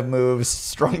lot of moves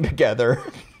strung together.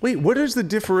 Wait, what is the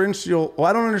differential? Well,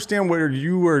 I don't understand where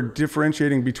you are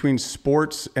differentiating between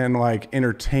sports and like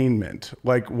entertainment.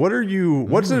 Like, what are you?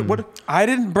 What's it? What? I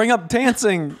didn't bring up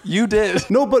dancing. You did.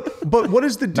 No, but what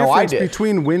is the No, I difference did.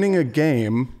 between winning a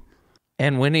game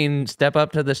And winning Step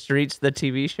Up to the Streets, the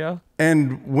TV show?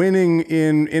 and winning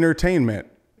in entertainment?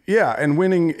 Yeah, and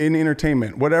winning in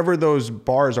entertainment, whatever those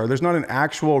bars are. There's not an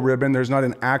actual ribbon. There's not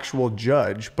an actual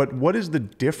judge. But what is the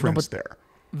difference there?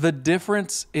 The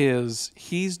difference is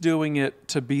he's doing it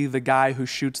to be the guy who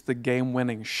shoots the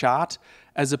game-winning shot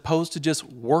as opposed to just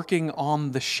working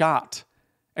on the shot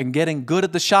and getting good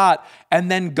at the shot and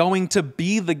then going to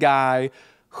be the guy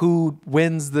who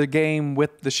wins the game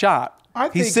with the shot.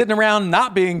 He's sitting around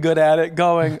not being good at it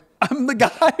going, I'm the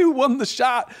guy who won the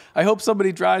shot. I hope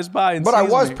somebody drives by and But I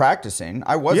sees was me. practicing.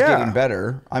 I was Yeah. getting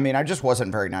better. I mean, I just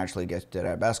wasn't very naturally gifted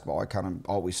at basketball. I kind of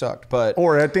always sucked. But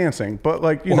Or at dancing, but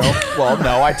like you know. well,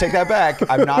 no, I take that back.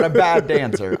 I'm not a bad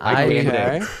dancer. I can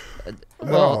Okay. do.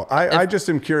 Well, I just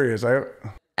am curious.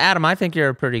 Adam, I think you're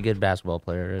a pretty good basketball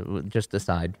player. Just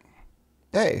aside.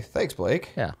 Hey, thanks, Blake.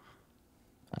 Yeah.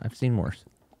 I've seen worse.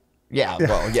 Yeah,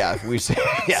 well, yeah, we say,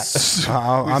 yeah.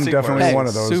 I'm seen definitely worse. one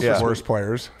of those Super worst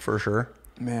players for sure.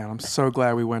 Man, I'm so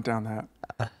glad we went down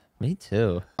that. Me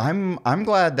too. I'm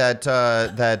glad that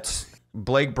that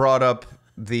Blake brought up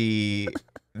the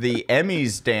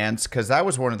Emmys dance because that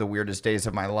was one of the weirdest days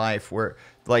of my life. Where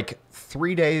like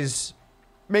 3 days,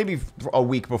 maybe a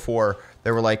week before,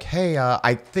 they were like, "Hey,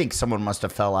 I think someone must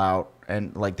have fell out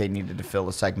and like they needed to fill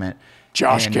a segment."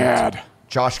 Josh And Gad.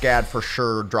 Josh Gad for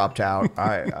sure dropped out.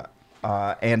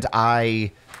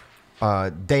 The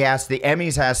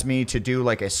Emmys asked me to do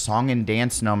like a song and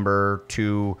dance number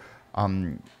to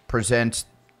present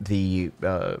the.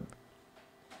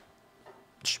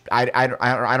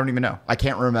 I don't even know. I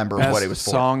can't remember what it was for.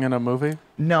 Song in a movie?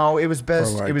 No, it was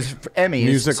best. For, like, it was Emmys.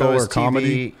 musical so it was or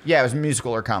comedy? Yeah, it was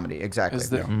musical or comedy. Exactly. Is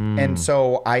the- And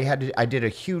so I did a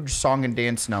huge song and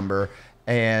dance number,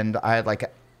 and I had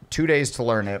like 2 days to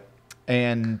learn it,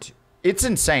 and it's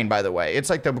insane. By the way, it's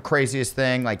like the craziest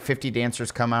thing. Like 50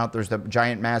 dancers come out. There's the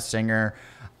giant masked singer.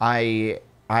 I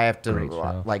have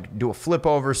to like do a flip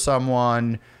over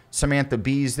someone. Samantha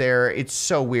Bee's there. It's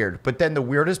so weird. But then the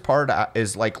weirdest part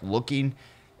is like looking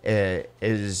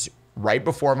is right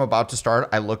before I'm about to start.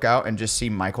 I look out and just see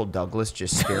Michael Douglas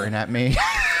just staring at me.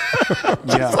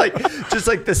 just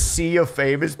like the sea of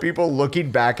famous people looking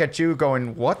back at you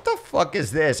going, what the fuck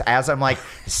is this? As I'm like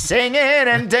singing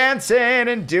and dancing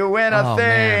and doing a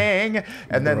thing. Man.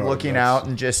 And then looking out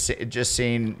and just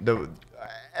seeing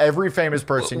every famous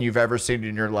person you've ever seen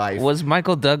in your life. Was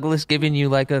Michael Douglas giving you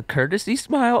like a courtesy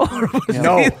smile? Or was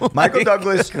No, he Michael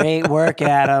Douglas. Great work,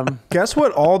 Adam. Guess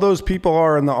what all those people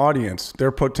are in the audience?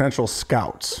 They're potential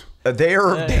scouts. They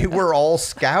were all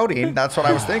scouting. That's what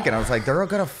I was thinking. I was like, they're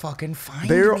gonna fucking find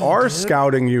They me, are dude.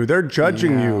 scouting you. They're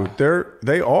judging you.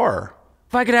 They are.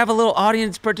 If I could have a little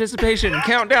audience participation,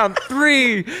 countdown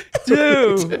 3,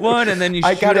 2, 1, and then you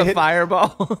I shoot gotta a hit-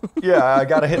 fireball. Yeah, I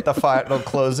gotta hit the final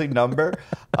closing number.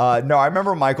 No, I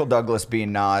remember Michael Douglas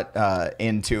being not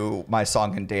into my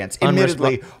song and dance.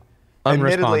 Admittedly,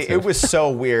 Unresponsive. it was so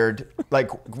weird. Like,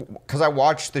 because I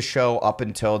watched the show up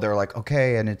until they're like,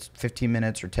 okay, and it's 15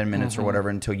 minutes or 10 minutes or whatever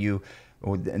until you,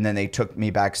 and then they took me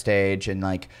backstage and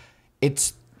like,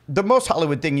 it's the most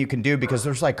Hollywood thing you can do because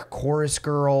there's like chorus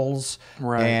girls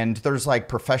and there's like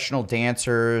professional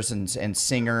dancers and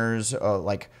singers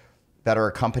like that are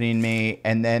accompanying me,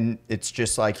 and then it's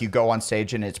just like you go on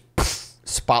stage and it's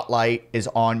spotlight is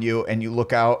on you and you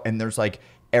look out and there's like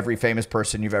every famous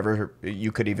person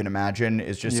you could even imagine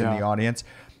is just in the audience.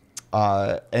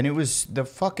 And it was the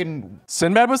fucking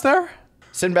Sinbad was there?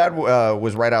 Sinbad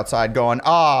was right outside going,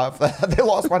 they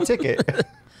lost my ticket.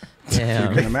 You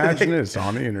Damn. can imagine it. It's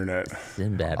on the internet.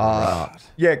 Sinbad rocked.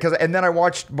 Yeah, and then I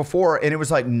watched before and it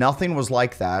was like nothing was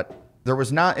like that.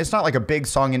 It's not like a big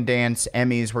song and dance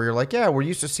Emmys where you're like, yeah, we're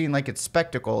used to seeing like it's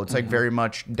spectacle. It's like very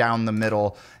much down the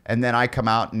middle. And then I come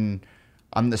out and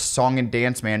I'm the song and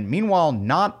dance man. Meanwhile,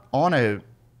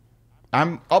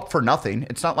 I'm up for nothing.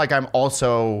 It's not like I'm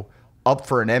also up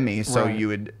for an Emmy, so you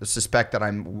would suspect that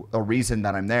I'm a reason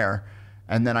that I'm there.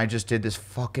 And then I just did this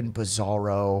fucking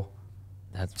bizarro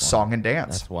song and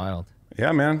dance. That's wild.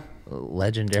 Yeah, man.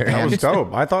 Legendary. That was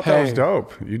dope. I thought that was Hey,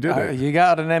 dope. You did it. You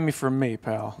got an Emmy from me,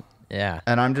 pal. Yeah.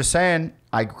 And I'm just saying,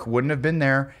 I wouldn't have been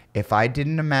there if I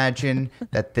didn't imagine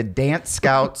that the dance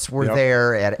scouts were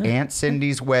there at Aunt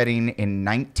Cindy's wedding in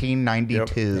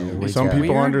 1992. Some people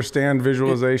Weird. understand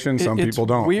visualization. Some people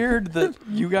don't. It's weird that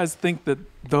you guys think that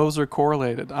those are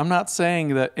correlated. I'm not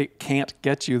saying that it can't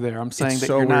get you there. I'm saying It's that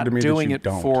so you're weird not to me that doing you it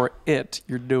don't. for it.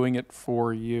 You're doing it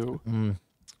for you.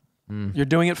 You're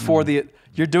doing it for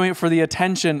you're doing it for the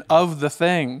attention of the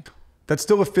thing. That's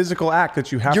still a physical act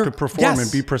that you have to perform and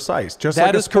be precise. Just like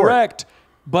That a is sport. correct.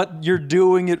 But you're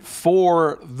doing it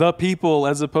for the people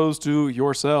as opposed to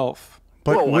yourself.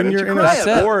 But Whoa, why when don't you're you in cry a at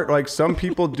that? sport, like some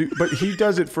people do, but he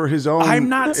does it for his own I'm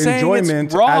not saying it's enjoyment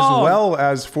as wrong. well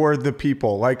as for the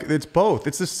people. Like it's both.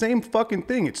 It's the same fucking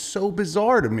thing. It's so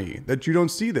bizarre to me that you don't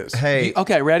see this. Hey,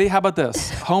 Okay, ready? How about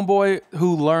this?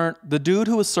 Homeboy the dude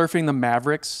who was surfing the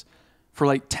Mavericks for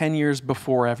like 10 years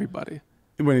before everybody.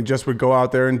 When he just would go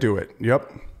out there and do it.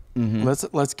 Yep.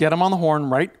 Let's get him on the horn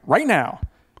right now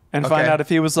and find out if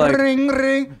he was like, ring,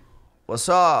 ring. What's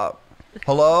up?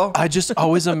 Hello? I just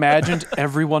always imagined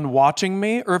everyone watching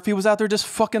me, or if he was out there just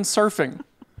fucking surfing.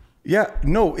 Yeah.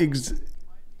 No.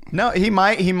 No, he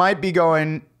might be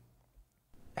going,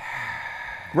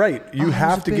 Right. You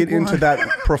have a to big get into one. that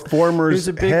performer's Here's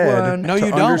a big head one. No, to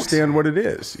you don't. understand what it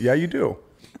is. Yeah, you do.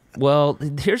 Well,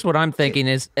 here's what I'm thinking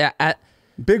is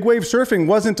Big wave surfing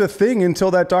wasn't a thing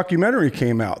until that documentary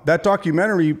came out. That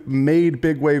documentary made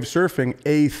big wave surfing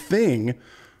a thing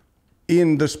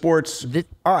in the sports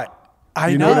art.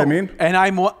 You know what I mean? And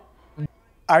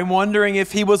I'm wondering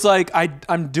if he was like,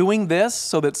 I'm doing this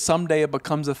so that someday it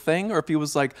becomes a thing, or if he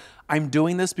was like, I'm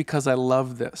doing this because I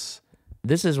love this.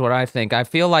 This is what I think. I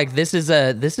feel like this is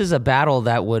a battle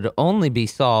that would only be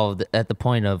solved at the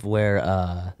point of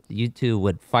where you two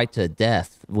would fight to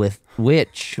death, with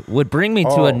which would bring me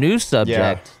to a new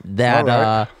subject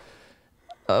that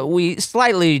we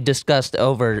slightly discussed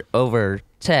over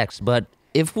text. But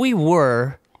if we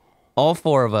were all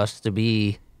four of us to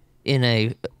be in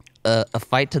a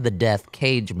fight to the death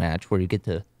cage match where you get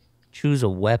to choose a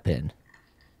weapon,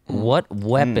 what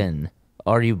weapon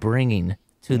are you bringing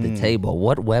to the table?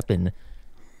 What weapon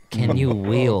can you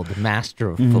wield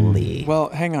masterfully? Well,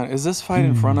 hang on. Is this fight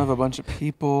in front of a bunch of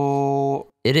people?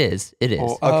 It is. It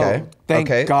is. Okay.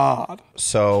 Thank God.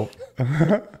 So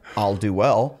I'll do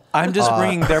well. I'm just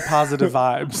bringing their positive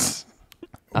vibes.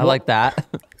 I like that.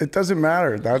 It doesn't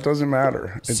matter. That doesn't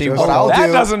matter. It See, just- what I'll That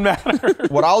do, doesn't matter.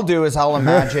 what I'll do is I'll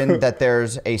imagine that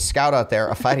there's a scout out there,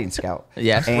 a fighting scout.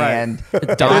 Yes. And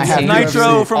Don I have It's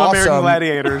Nitro from awesome American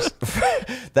Gladiators.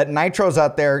 that Nitro's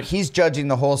out there. He's judging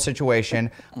the whole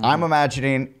situation. I'm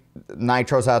imagining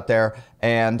Nitro's out there,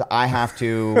 and I have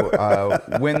to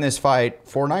win this fight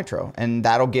for Nitro, and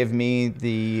that'll give me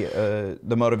the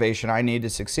motivation I need to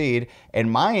succeed.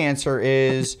 And my answer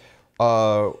is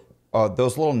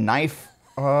those little knife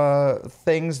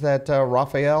things that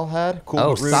Raphael had. Cool. Oh,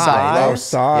 Rude size.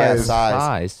 size. Yeah, Size.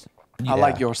 size. I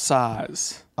like your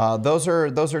size. Those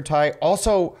are tight.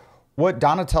 Also, what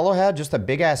Donatello had, just a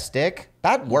big ass stick,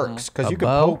 that works because you can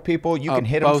bow? poke people, you can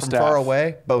hit bow them from far staff.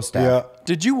 away. Bow staff. Yeah.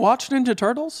 Did you watch Ninja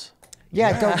Turtles?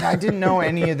 Yeah, I didn't know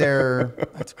any of their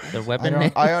weapon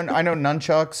names. I know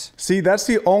nunchucks. See, that's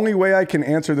the only way I can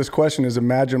answer this question is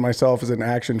imagine myself as an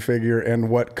action figure and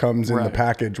what comes in the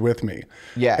package with me.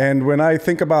 Yeah. And when I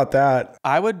think about that,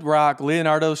 I would rock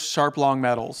Leonardo's sharp long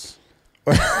metals.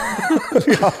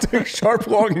 I'll take sharp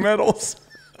long metals.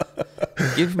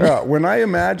 When I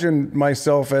imagine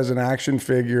myself as an action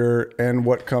figure and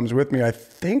what comes with me, I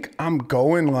think I'm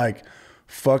going like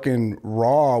fucking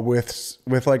raw with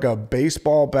like a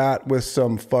baseball bat with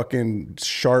some fucking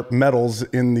sharp metals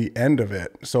in the end of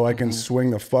it, so I can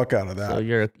swing the fuck out of that.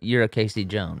 So you're a Casey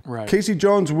Jones. Right. Casey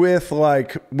Jones with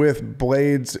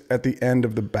blades at the end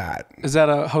of the bat. Is that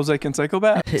a Jose Canseco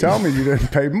bat? Tell me you didn't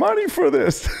pay money for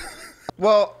this.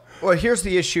 Well, here's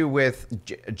the issue with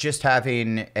just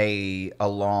having a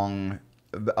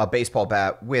baseball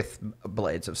bat with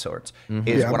blades of sorts.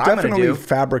 Is I'm what I'm going to definitely do.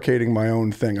 fabricating my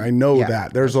own thing. I know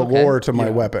that. There's a lore to my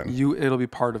weapon. It'll be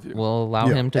part of you. We'll allow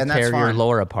him to And that's tear your fine.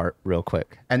 lore apart real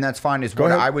quick. And that's fine. Is Go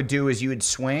what ahead. I would do is you'd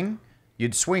swing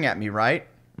at me, right?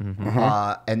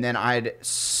 And then I'd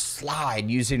slide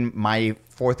using my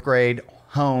 4th grade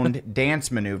honed dance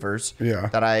maneuvers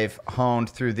that I've honed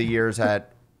through the years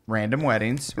at random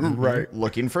weddings, Right.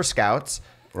 looking for scouts.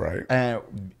 Right.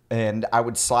 And I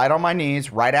would slide on my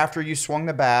knees right after you swung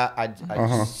the bat.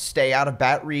 I'd stay out of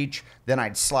bat reach. Then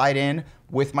I'd slide in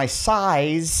with my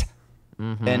size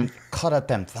and cut at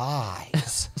them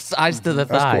thighs. Size to the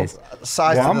thighs.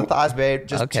 Size to the thighs, babe.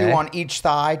 Just Okay. 2 on each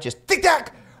thigh. Just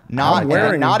tic-tac.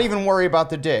 Not even worry about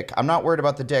the dick. I'm not worried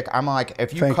about the dick. I'm like,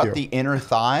 if you cut the inner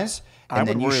thighs and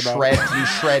then you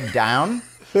shred down.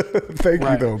 Thank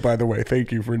you, though. By the way, thank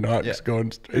you for not just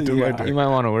going straight to my dick. You might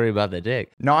want to worry about the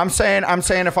dick. No, I'm saying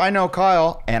if I know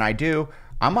Kyle, and I do,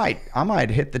 I might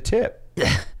hit the tip.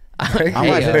 I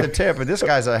might hit the tip, but this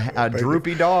guy's a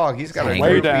droopy dog. He's got a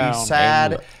droopy,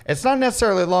 sad. It's not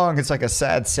necessarily long. It's like a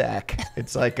sad sack.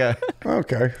 It's like a.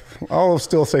 Okay, I'll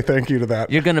still say thank you to that.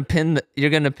 You're gonna pin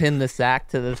the sack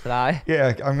to the thigh.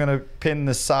 Yeah, I'm gonna pin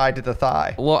the side to the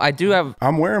thigh. Well, I do have.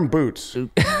 I'm wearing boots. By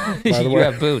the way, you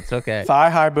have boots. Okay.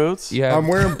 Thigh high boots. Yeah. I'm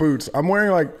wearing boots. I'm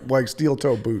wearing like steel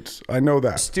toe boots. I know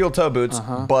that. Steel toe boots,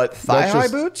 but thigh high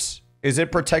boots. Is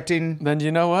it protecting? Then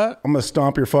you know what? I'm gonna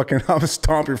stomp your fucking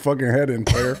head in,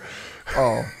 player.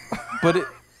 But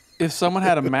if someone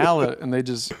had a mallet and they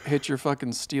just hit your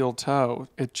fucking steel toe,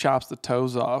 it chops the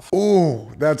toes off.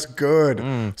 Ooh, that's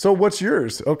good. So what's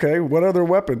yours? Okay, what other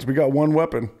weapons? We got one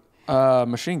weapon.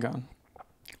 Machine gun.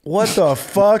 What the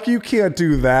fuck? You can't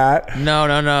do that. No.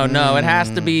 It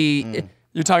has to be.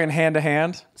 You're talking hand to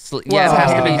hand? Yeah, it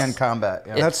has to be. hand combat.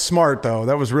 Yeah. That's smart though.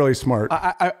 That was really smart.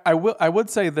 I would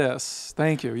say this.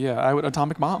 Thank you. Yeah, I would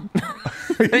atomic bomb.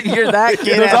 You're that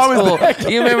kid. There's at always school. that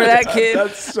You remember that kid?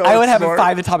 That's so I would have smart.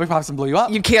 5 atomic bombs and blow you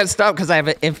up. You can't stop because I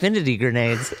have infinity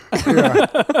grenades.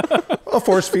 A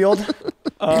force field.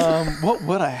 What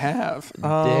would I have?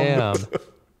 Damn.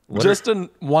 Just a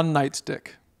one nightstick.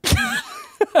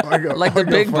 Like the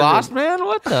big boss man?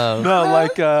 What the? No,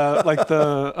 like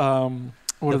the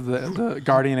what are the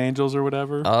guardian angels or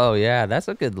whatever? Oh yeah, that's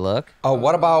a good look. Oh,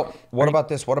 what about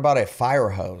this? What about a fire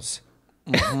hose?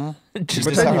 But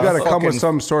then you got to come with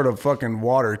some sort of fucking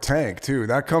water tank too.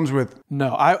 That comes with. No,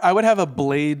 I would have a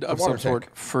blade of some water sort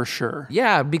tank. for sure.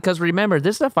 Yeah, because remember,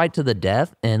 this is a fight to the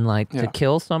death, and to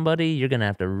kill somebody, you're gonna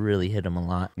have to really hit them a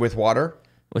lot With water?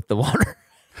 with the water.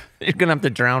 You're gonna have to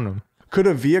drown them. Could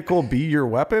a vehicle be your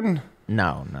weapon?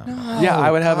 No. Yeah, I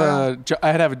would have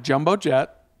I'd have a jumbo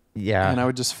jet, Yeah. and I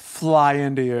would just fly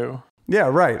into you. Yeah,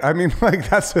 right. I mean, like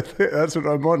that's what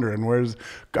I'm wondering. Whereas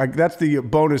that's the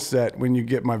bonus set when you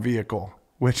get my vehicle,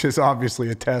 which is obviously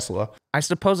a Tesla. I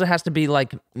suppose it has to be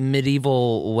like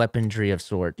medieval weaponry of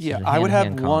sorts. Yeah, I would have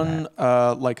hand-to-hand one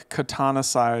combat. like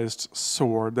katana-sized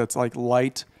sword that's like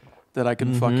light that I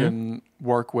can fucking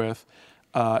work with,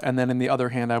 and then in the other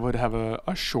hand, I would have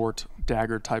a short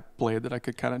dagger type blade that I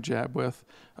could kind of jab with,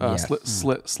 Yes.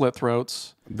 slit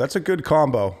throats. That's a good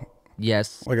combo.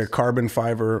 Yes. Like a carbon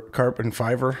fiber.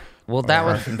 Well, that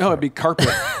was. No, it'd be carpet.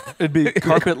 It'd be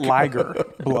carpet liger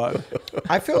blood.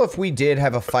 I feel if we did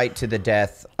have a fight to the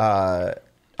death, I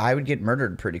would get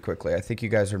murdered pretty quickly. I think you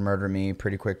guys would murder me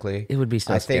pretty quickly. It would be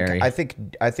so scary. I think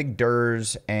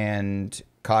Durs and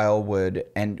Kyle would,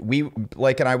 and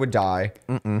Blake and I would die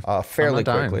fairly I'm not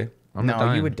dying. quickly. I'm not No, you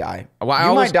dying. would die. Well, I you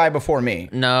always- might die before me.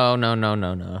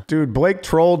 No. Dude, Blake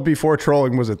trolled before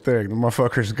trolling was a thing. The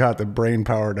motherfucker's got the brain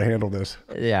power to handle this.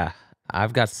 Yeah.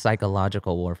 I've got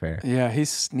psychological warfare. Yeah, he's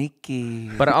sneaky.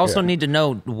 But I also need to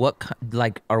know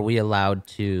are we allowed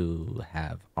to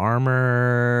have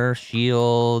armor,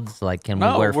 shields? Like, can we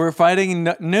wear? We're fighting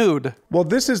nude. Well,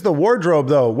 this is the wardrobe,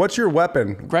 though. What's your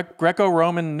weapon?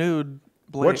 Greco-Roman nude.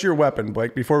 Blade. What's your weapon,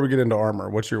 Blake? Before we get into armor,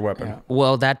 what's your weapon? Yeah.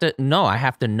 Well, no, I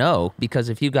have to know, because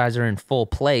if you guys are in full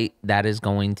plate, that is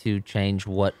going to change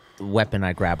what weapon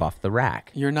I grab off the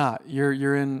rack. You're not. You're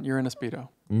in a Speedo.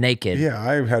 Naked. Yeah,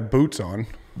 I had boots on.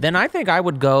 Then I think I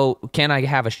would go, can I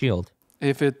have a shield?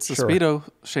 If it's a Sure.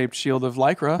 Speedo-shaped shield of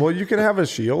Lycra. Well, you can have a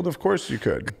shield. Of course you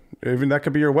could. Even that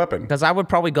could be your weapon. Because I would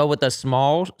probably go with a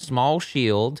small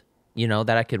shield, that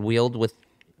I could wield with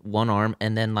one arm,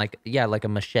 and then like a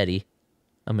machete.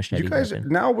 A machete You guys, weapon.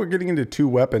 now we're getting into two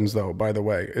weapons, though, by the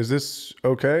way. Is this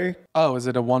okay? Oh, is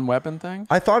it a one weapon thing?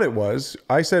 I thought it was.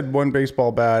 I said one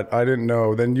baseball bat. I didn't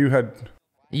know. Then you had...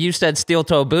 You said steel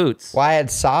toe boots. Well, I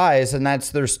had size, and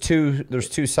there's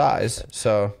two size.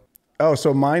 So Oh,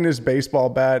 so mine is baseball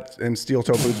bat and steel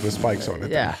toe boots with spikes on it.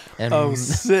 Yeah. And Oh,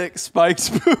 sick. Spikes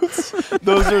boots.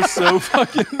 Those are so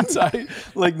fucking tight.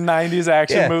 Like 90s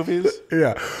action movies.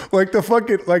 Yeah. Like the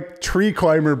fucking, like tree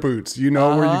climber boots,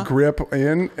 where you grip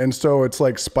in. And so it's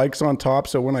like spikes on top.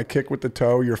 So when I kick with the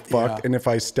toe, you're fucked. Yeah. And if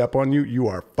I step on you, you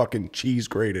are fucking cheese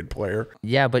grated, player.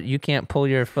 yeah, but you can't pull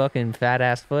your fucking fat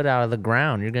ass foot out of the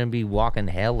ground. You're gonna be walking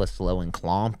hella slow and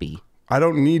clompy.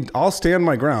 I'll stand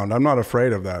my ground. I'm not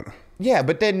afraid of that. yeah,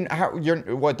 but then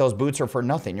those boots are for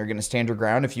nothing. You're gonna stand your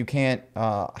ground. If you can't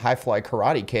high fly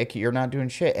karate kick, you're not doing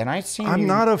shit. And I'm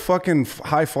not a fucking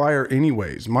high flyer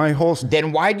anyways. My whole...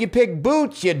 Then why'd you pick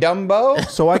boots, you dumbo?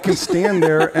 So I can stand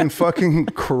there and fucking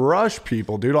crush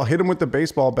people, dude. I'll hit them with the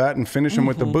baseball bat and finish them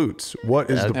with the boots. What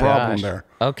is the problem gosh. there?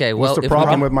 Okay, well, What's the if we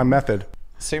problem can- with my method?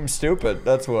 Seems stupid.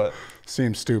 That's what.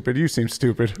 Seems stupid. You seem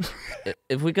stupid.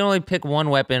 If we can only pick one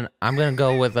weapon, I'm gonna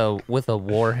go with a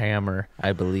war hammer.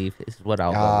 I believe is what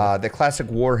I'll go with. The classic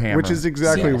Warhammer. Which is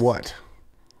exactly Yes. what?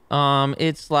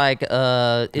 It's like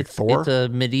it's Thor? it's a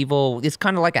medieval. It's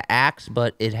kind of like an axe,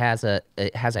 but it has a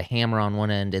hammer on one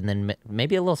end and then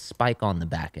maybe a little spike on the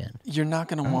back end. You're not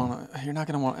gonna want to. You're not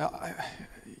gonna want.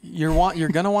 You're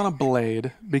gonna want a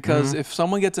blade because if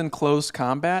someone gets in close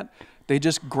combat, they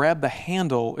just grab the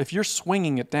handle. If you're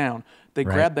swinging it down, they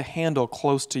grab the handle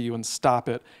close to you and stop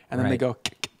it, and then they go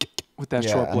with that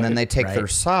short blade. and then they take their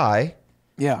sai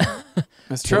yeah,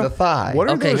 that's to true. the thigh. What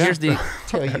are Okay, those? here's the.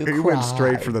 Till you He went cry.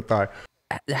 straight for the thigh.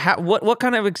 What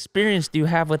kind of experience do you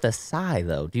have with a sai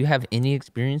though? Do you have any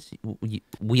experience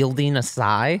wielding a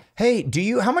sai? Hey,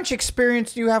 how much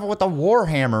experience do you have with a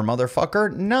Warhammer,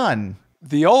 motherfucker? None.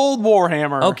 The old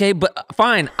Warhammer. Okay, but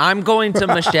fine. I'm going to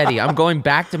machete. I'm going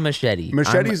back to machete.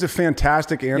 Machete is a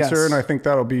fantastic answer, Yes. and I think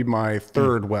that'll be my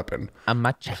third weapon. A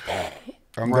machete.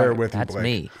 I'm there with you, That's Blake.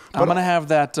 me. I'm gonna have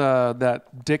that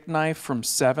dick knife from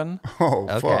Seven. Oh,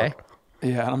 Okay. fuck.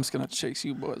 Yeah, and I'm just gonna chase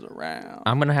you boys around.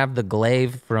 I'm gonna have the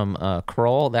glaive from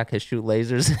Kroll that could shoot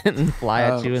lasers and fly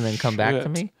at you and then come back to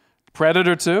shit. me.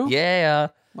 Predator 2? Yeah.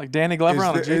 Like Danny Glover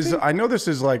on a GT? I know this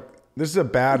is a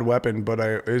bad weapon, but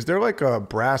is there like a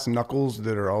brass knuckles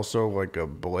that are also like a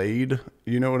blade?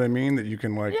 You know what I mean? That you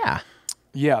can like... Yeah.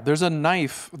 Yeah, there's a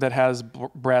knife that has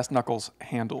brass knuckles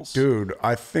handles. Dude,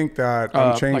 I think that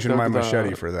I'm changing like my the-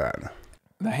 machete for that.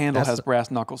 The handle has brass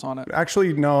knuckles on it.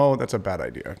 Actually, no, that's a bad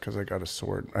idea because I got a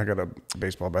sword. I got a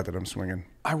baseball bat that I'm swinging.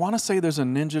 I want to say there's a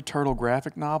Ninja Turtle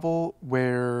graphic novel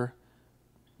where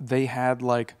they had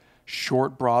like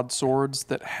short broadswords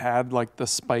that had like the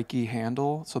spiky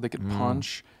handle so they could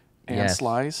punch and Yes.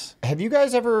 slice. Have you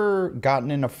guys ever gotten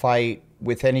in a fight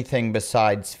with anything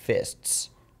besides fists?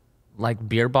 Like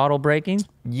beer bottle breaking?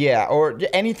 Yeah, or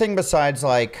anything besides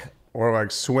like, Or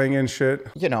like swinging shit.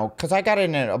 because I got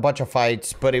in a bunch of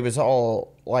fights, but it was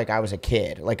all like I was a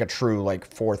kid, like a true like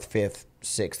 4th, 5th,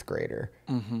 6th grader.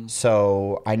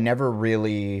 So I never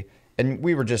really, and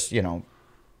we were just,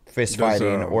 fist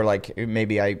fighting, or like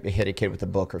maybe I hit a kid with a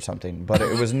book or something, but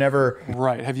it was never.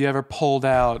 Right. Have you ever pulled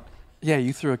out? Yeah,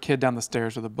 you threw a kid down the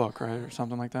stairs with a book, right, or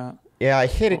something like that. Yeah, I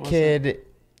hit a kid.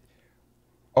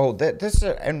 Oh,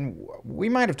 and we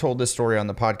might have told this story on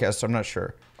the podcast. I'm not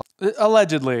sure.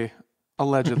 Allegedly.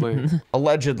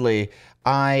 Allegedly,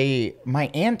 my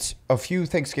aunt a few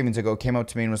Thanksgivings ago came up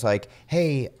to me and was like,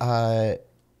 "Hey,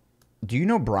 do you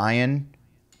know Brian?"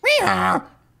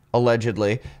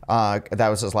 Allegedly, that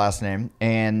was his last name,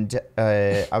 and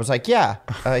I was like, "Yeah,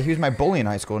 he was my bully in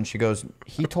high school." And she goes,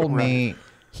 "He told me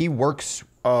he works."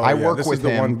 I work this with is the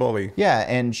him. one bully. Yeah,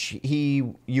 and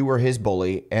you were his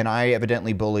bully, and I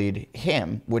evidently bullied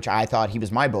him, which I thought he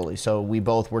was my bully. So we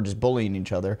both were just bullying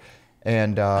each other.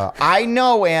 And I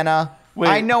know, Anna.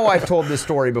 I know I've told this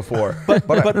story before,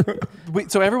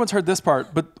 so everyone's heard this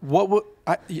part. But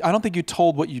I don't think you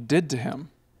told what you did to him.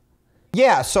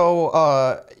 yeah.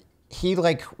 So he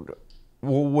like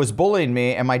was bullying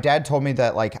me, and my dad told me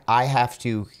that like I have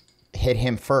to hit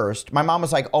him first. My mom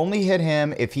was like, only hit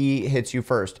him if he hits you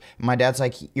first. My dad's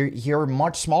like, you're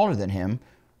much smaller than him.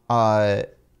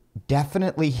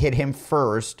 Definitely hit him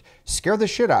first. Scare the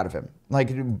shit out of him.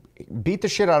 Like, beat the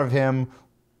shit out of him,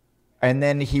 and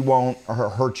then he won't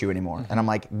hurt you anymore. And I'm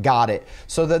like, got it.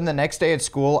 So then the next day at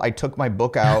school, I took my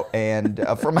book out and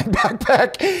from my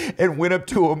backpack and went up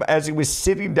to him as he was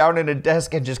sitting down at a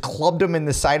desk and just clubbed him in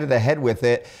the side of the head with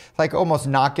it, like almost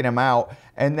knocking him out.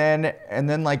 And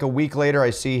then like a week later,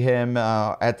 I see him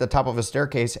at the top of a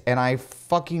staircase, and I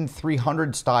fucking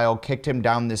 300 style kicked him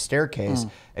down this staircase,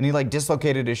 and he like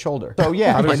dislocated his shoulder. So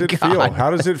yeah. How does it feel? How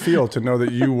does it feel to know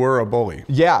that you were a bully?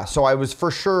 Yeah, so I was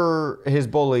for sure his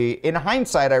bully. In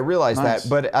hindsight, I realized that,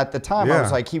 but at the time, I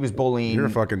was like, he was bullying. You're a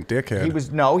fucking dickhead.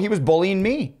 He was bullying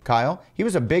me, Kyle. He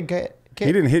was a big kid. He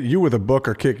didn't hit you with a book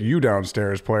or kick you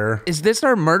downstairs, player. Is this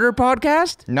our murder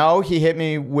podcast? No, he hit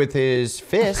me with his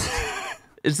fist.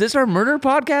 Is this our murder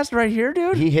podcast right here,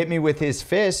 dude? He hit me with his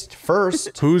fist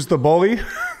first. Who's the bully?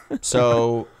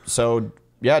 So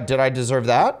yeah, did I deserve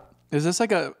that? Is this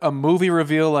like a movie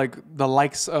reveal, like the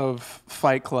likes of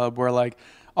Fight Club, where like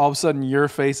all of a sudden your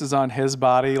face is on his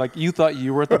body? Like you thought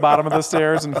you were at the bottom of the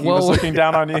stairs and he was looking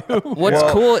down on you. What's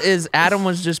cool is Adam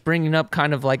was just bringing up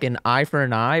kind of like an eye for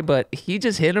an eye, but he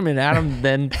just hit him and Adam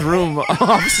then threw him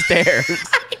off stairs.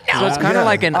 So it's kind of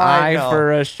like an eye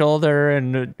for a shoulder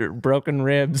and broken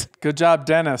ribs. Good job,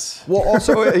 Dennis. Well,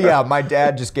 also, yeah, my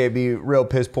dad just gave me real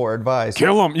piss poor advice.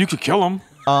 Kill him. You could kill him.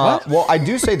 Well, I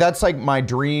do say that's like my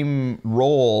dream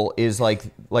role is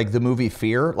like the movie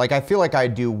Fear. Like I feel like I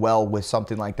do well with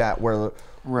something like that where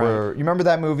you remember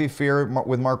that movie Fear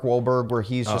with Mark Wahlberg where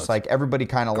he's just like everybody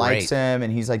kind of likes him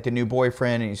and he's like the new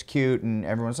boyfriend and he's cute and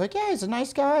everyone's like, yeah, he's a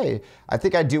nice guy. I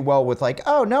think I do well with like,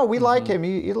 oh no, we like him.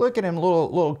 You look at him,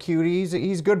 little cutie.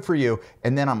 He's good for you.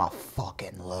 And then I'm a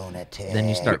fucking lunatic. Then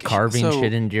you start carving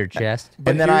shit into your chest.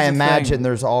 And then I imagine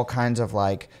there's all kinds of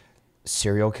like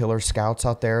serial killer scouts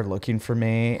out there looking for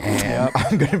me, and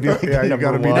I'm gonna be like, yeah, you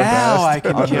gotta be the now best. I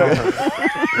can kill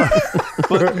her.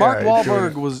 But Mark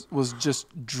Wahlberg was just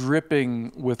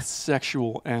dripping with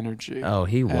sexual energy. Oh,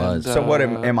 he was. So what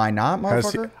am I not,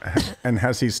 motherfucker?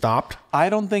 Has he stopped?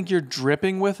 I don't think you're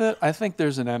dripping with it. I think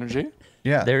there's an energy.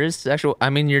 Yeah, there is sexual.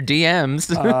 I mean, your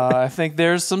DMs. I think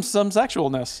there's some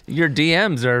sexualness. Your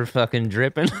DMs are fucking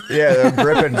dripping. Yeah, they're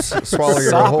dripping. Swallow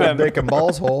your whole dick and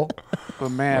balls whole. But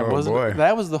man,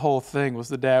 that was the whole thing. Was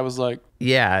the dad was like,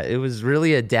 yeah, it was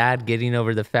really a dad getting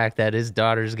over the fact that his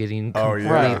daughter's getting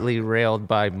completely railed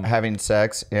by having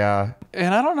sex. Yeah,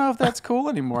 and I don't know if that's cool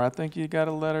anymore. I think you got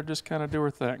to let her just kind of do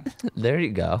her thing. There you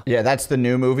go. Yeah, that's the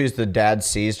new movies. The dad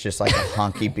sees just like a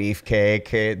hunky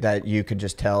beefcake that you could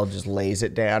just tell just lays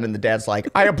it down, and the dad's like,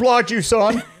 "I applaud you,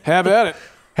 son. Have at it."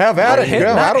 Have at it.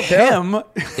 Yeah, I don't care.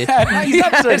 He's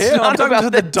not to him. I'm talking to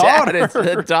the daughter. It's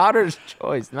the daughter's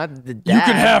choice, not the dad. You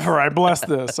can have her. I bless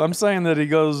this. I'm saying that he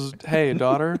goes, hey,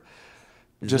 daughter,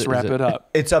 just wrap it up.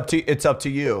 It's up to you. It's up to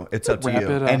you.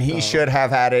 And he should have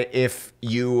had it if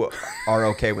you are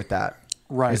okay with that.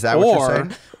 Right. Is that what you're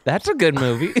saying? That's a good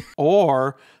movie.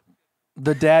 Or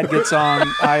the dad gets on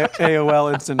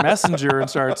AOL Instant Messenger and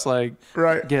starts like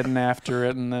getting after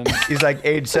it, and then he's like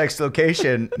age, sex,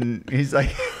 location, and he's like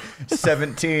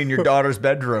 17, your daughter's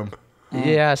bedroom.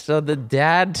 Yeah, so the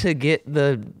dad to get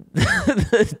the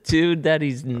dude that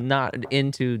he's not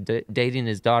into dating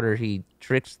his daughter, he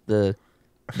tricks the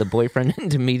boyfriend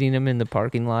into meeting him in the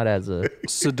parking lot as a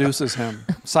seduces him,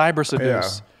 cyber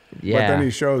seduce. Yeah. But then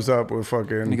he shows up with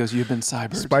fucking and he goes, "You've been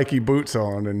cybered." Spiky boots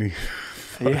on, and he.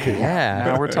 Yeah.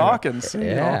 Now we're talking. See,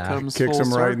 it all comes kicks full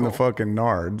him right in the circle. fucking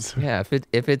nards. Yeah,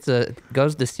 if it's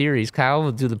goes to series, Kyle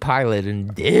will do the pilot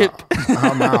and dip.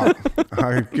 I'm out.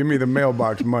 Give me the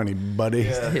mailbox money, buddy.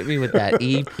 Hit me with that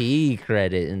EP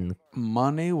credit and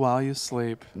money while you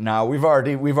sleep. No, we've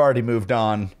already moved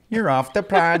on. You're off the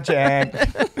project.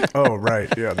 Oh, right.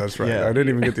 Yeah, that's right. Yeah. I didn't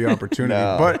even get the opportunity.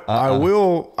 No, but I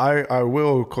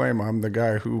will claim I'm the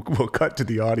guy who will cut to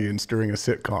the audience during a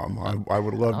sitcom. I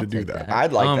would love to do that.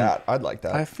 I'd like that. I'd like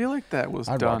that. I feel like that was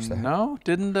I'd done. watch that. No?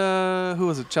 Didn't who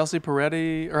was it? Chelsea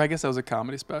Peretti? Or I guess that was a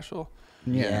comedy special.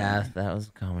 yeah, that was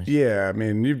a comedy. Yeah, I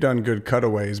mean, you've done good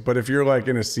cutaways, but if you're like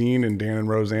in a scene in Dan and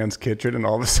Roseanne's kitchen and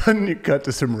all of a sudden you cut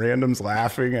to some randoms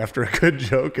laughing after a good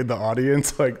joke in the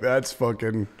audience, like that's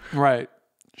fucking... Right.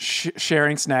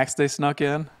 Sharing snacks they snuck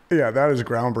in. Yeah, that is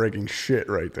groundbreaking shit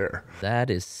right there.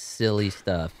 That is silly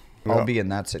stuff. I'll be in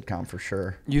that sitcom for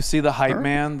sure. You see the hype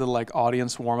man, the like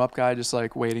audience warm up guy, just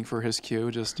like waiting for his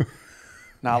cue, just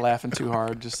not laughing too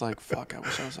hard, just like fuck. I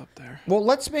wish I was up there. Well,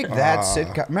 let's make that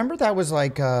sitcom. Remember that was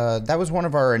like that was one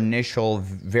of our initial,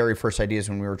 very first ideas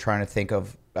when we were trying to think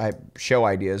of show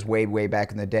ideas way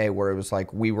back in the day, where it was like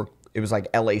it was like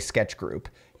LA Sketch Group,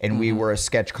 and we were a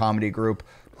sketch comedy group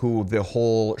who the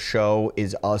whole show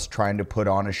is us trying to put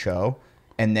on a show,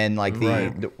 and then like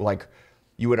like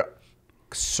you would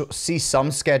see some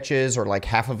sketches or like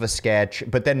half of a sketch,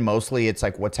 but then mostly it's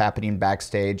like what's happening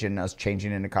backstage and us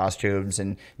changing into costumes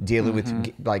and dealing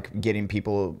with like getting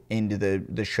people into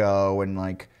the show, and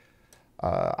like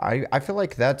I feel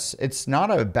like it's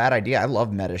not a bad idea. I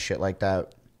love meta shit like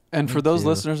that. And for those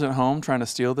listeners at home trying to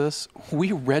steal this,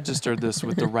 we registered this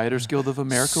with the Writers Guild of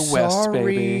America West,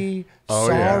 baby.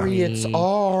 Sorry, it's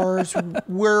ours.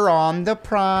 We're on the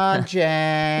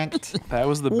project. That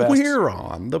was the best. We're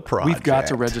on the project. We've got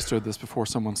to register this before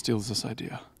someone steals this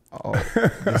idea. Oh,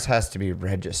 this has to be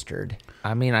registered.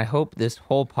 I mean, I hope this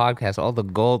whole podcast, all the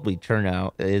gold we turn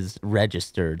out, is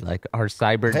registered, like our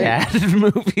Cyber Dad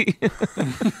movie.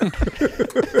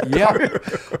 Yeah.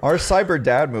 Our Cyber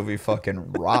Dad movie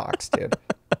fucking rocks, dude.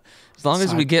 As long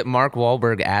as we get Mark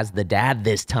Wahlberg as the dad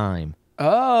this time.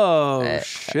 Oh,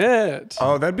 shit.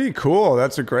 Oh, that'd be cool.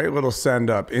 That's a great little send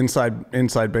up.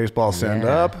 Inside baseball send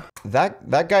up.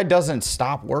 That guy doesn't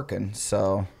stop working,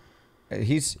 so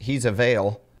he's a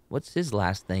veil. What's his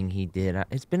last thing he did?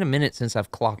 It's been a minute since I've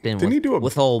clocked in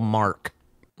with old Mark.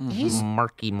 He's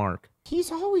Mark. He's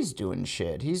always doing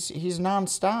shit. He's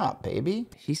nonstop, baby.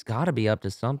 He's got to be up to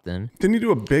something. Didn't he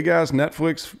do a big ass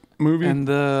Netflix movie? And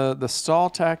the stall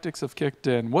tactics have kicked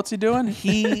in. What's he doing?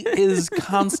 He is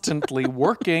constantly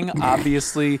working.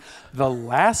 Obviously, the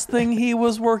last thing he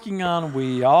was working on,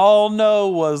 we all know,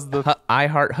 was the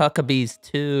iHeart Huckabees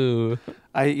 2.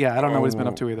 I don't know what he's been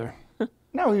up to either.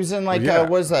 No, he was in like what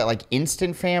was that, like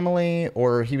Instant Family,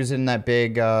 or he was in that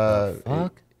big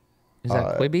Fuck. Is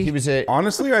that Quibi? He was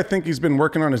Honestly, I think he's been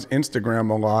working on his Instagram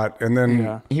a lot, and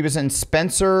then he was in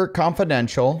Spencer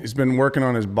Confidential. he's been working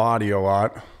on his body a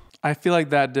lot. I feel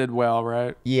like that did well,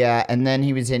 right? Yeah, and then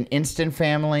he was in Instant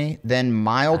Family, then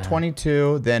Mile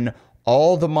 22, then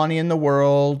All the Money in the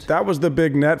World, That was the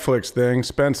big Netflix thing,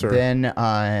 Spencer. then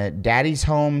Daddy's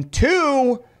Home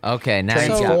 2, Okay, now you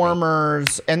got me.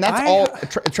 Transformers, and that's all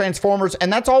Transformers,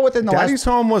 and that's all within the Daddy's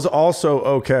Home was also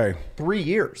okay. 3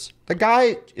 years. The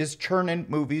guy is churning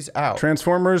movies out.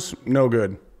 Transformers, no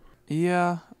good.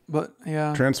 Yeah, but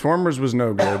yeah. Transformers was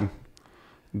no good.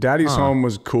 Daddy's Home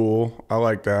was cool. I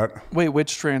like that. Wait,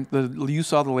 you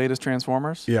saw the latest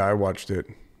Transformers? Yeah, I watched it.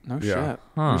 No Yeah. shit.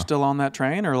 You're still on that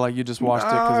train, or like you just watched it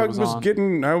because it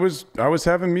was on? I was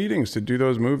having meetings to do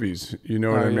those movies. You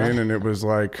know what I mean? And it was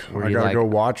like, I gotta go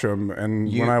watch them. And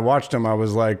when I watched them, I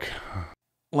was like,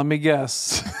 Let me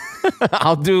guess.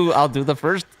 I'll do the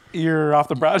first You're off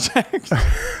the project.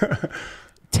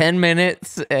 10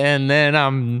 minutes and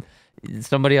then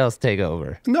somebody else take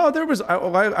over. no, there was.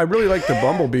 I really liked the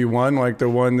Bumblebee one, like the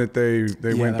one that they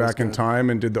went back in time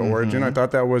and did the origin. I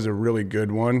thought that was a really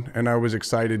good one, and I was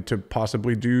excited to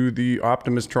possibly do the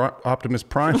Optimus Prime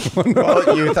one.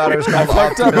 Well, you thought it was called I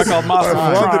Optimus. called Optimus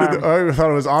Prime. I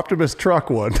thought it was Optimus Truck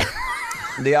one.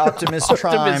 The Optimus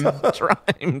Prime.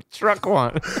 Prime truck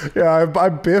one. Yeah, I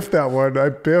biffed that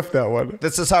one.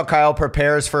 This is how Kyle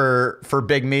prepares for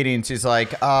big meetings. He's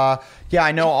like, yeah,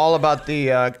 I know all about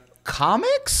the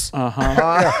comics.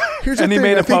 Here's the And he thing,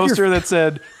 made I a think you're- poster that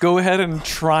said, "Go ahead and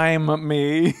trime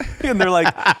me," and they're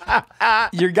like,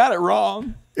 "You got it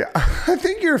wrong." Yeah, I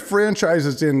think your franchise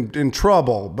is in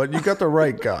trouble, but you got the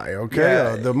right guy. Okay,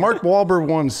 Yeah. the Mark Wahlberg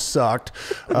one sucked,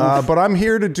 but I'm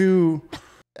here to do.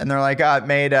 And they're like, it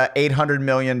made $800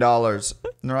 million. And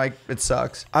they're like, it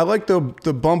sucks. I like the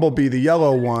Bumblebee, the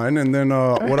yellow one, and then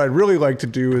what I'd really like to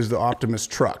do is the Optimus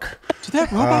Truck. Did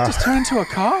that robot just turn into a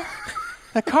car?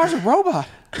 That car's a robot.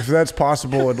 If that's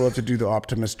possible, I'd love to do the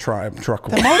Optimus Truck The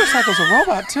one. motorcycle's a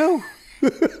robot too.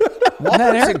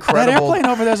 That's incredible. That airplane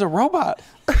over there's a robot.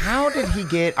 How did he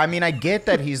get? I mean, I get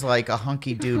that he's like a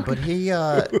hunky dude, but he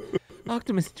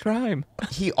Optimus Prime.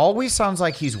 he always sounds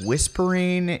like he's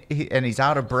whispering and he's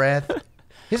out of breath.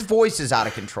 His voice is out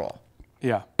of control.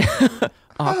 Yeah.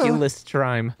 Oculus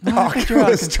Prime.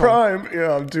 Oculus Prime.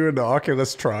 Yeah, I'm doing the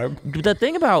Oculus Prime. The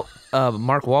thing about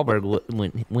Mark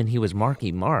Wahlberg when he was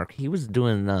Marky Mark, he was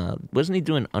doing wasn't he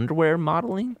doing underwear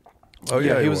modeling? Oh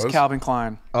Yeah, he was Calvin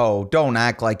Klein. Oh, don't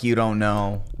act like you don't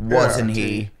know. Wasn't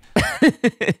he?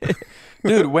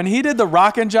 Dude, when he did the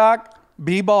Rock and Jock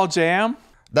B-Ball Jam,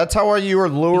 That's how you were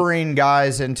luring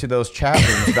guys into those chat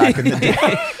rooms back in the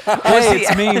day. Hey,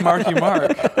 it's me, Marky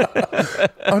Mark.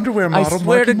 Underwear I model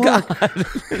swear to Marky God.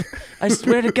 Mark. I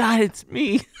swear to God, it's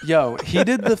me. Yo, he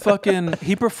did the fucking.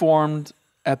 He performed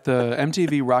at the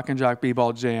MTV Rock and Jock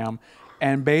B-Ball Jam,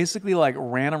 and basically like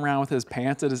ran around with his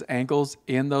pants at his ankles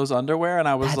in those underwear, and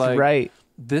I was That's like, right.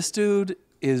 this dude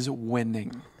is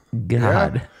winning.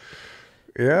 God.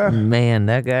 Yeah. Man,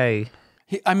 that guy.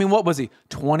 I mean, what was he?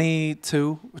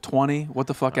 22, 20? What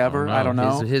the fuck ever? I don't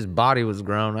know. His body was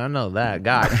grown. I know that.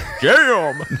 God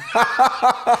damn.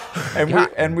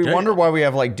 And we wonder why we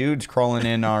have like dudes crawling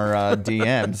in our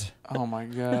DMs. Oh my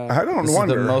god. I don't This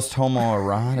wonder. is the most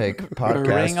homoerotic Ring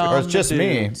podcast. on Or it's the just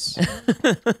me. dudes.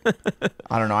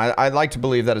 I don't know. I'd like to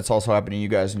believe that it's also happening to you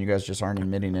guys, and you guys just aren't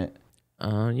admitting it.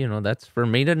 That's for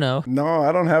me to know. No,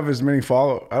 I don't have as many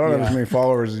have as many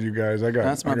followers as you guys.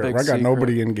 That's my big I got secret.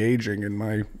 nobody engaging in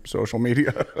my social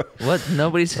media. What?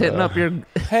 Nobody's hitting up your.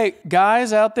 Hey,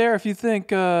 guys out there, if you think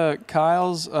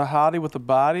Kyle's a hottie with a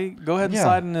body, go ahead and Yeah.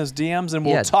 slide in his DMs, and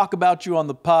we'll Yeah. talk about you on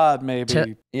the pod, maybe.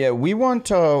 Ch- Yeah, we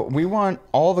want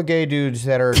all the gay dudes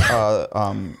that are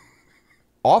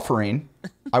offering.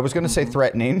 I was going to say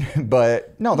threatening,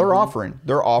 but no, they're offering.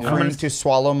 They're offering to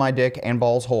swallow my dick and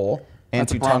balls whole and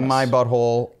That's a to tongue my promise.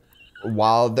 butthole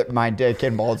while my dick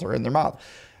and balls are in their mouth.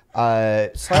 Fly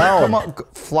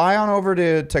on over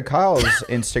to Kyle's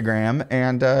Instagram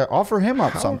and offer him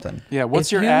up something. Yeah, what's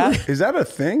If your you- at? Is that a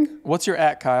thing? What's your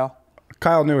at, Kyle?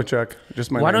 Kyle Newacheck,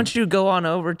 just my Why name. don't you go on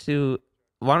over to?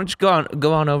 Why don't you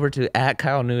go on over to at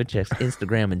Kyle Newacheck's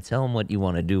Instagram and tell him what you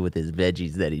want to do with his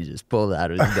veggies that he just pulled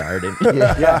out of his garden?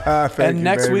 Yeah. Thank And you,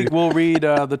 next baby. week we'll read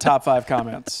the top 5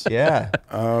 comments. Yeah.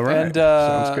 All right. And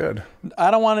Sounds good. I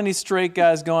don't want any straight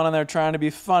guys going on there trying to be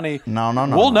funny. No.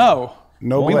 We'll know.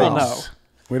 No we will links. know.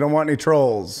 We don't want any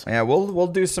trolls. Yeah, we'll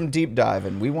do some deep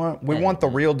diving. We want the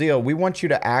real deal. We want you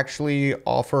to actually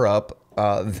offer up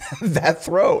that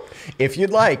throat if you'd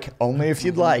like, only if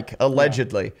you'd like,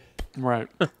 allegedly. Right.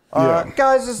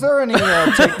 Guys, is there any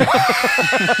take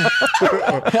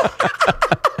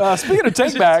Speaking of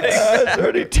take backs, is there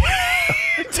any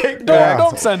take back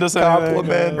don't send us anything.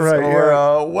 compliments Right, or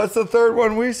yeah. what's the third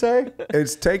one we say?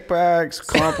 It's take backs,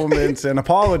 compliments, and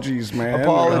apologies, man.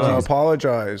 Apologies.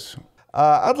 Apologize.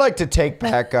 I'd like to take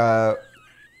back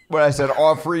when I said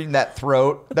offering that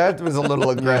throat. That was a little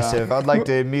aggressive. I'd like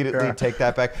to immediately take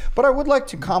that back. But I would like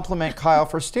to compliment Kyle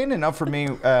for standing up for me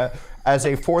as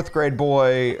a 4th grade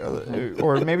boy,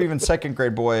 or maybe even 2nd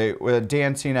grade boy,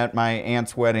 dancing at my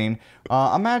aunt's wedding,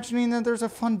 imagining that there's a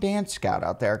fun dance scout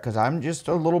out there, because I'm just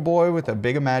a little boy with a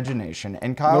big imagination.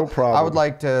 And Kyle, No problem. I would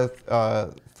like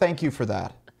to thank you for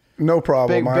that. No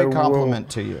problem. Big compliment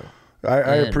to you.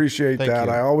 I appreciate Thank that.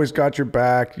 you. I always got your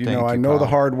back. You Thank know, I you, know the Kyle.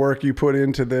 hard work you put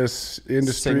into this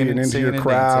industry Singing and into and your dancing.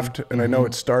 craft. And I know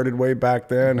it started way back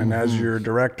then. And as your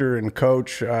director and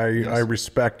coach, I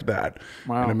respect that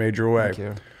Wow. in a major way. Thank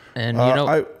you. And you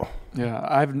know, Yeah,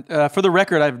 I've for the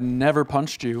record, I've never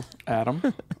punched you, Adam.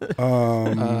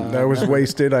 that was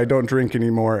wasted. I don't drink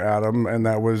anymore, Adam. And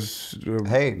that was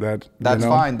Hey, that's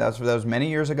fine. That was many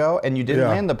years ago, and you didn't Yeah.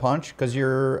 land the punch because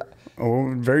you're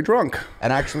very drunk.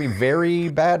 an actually very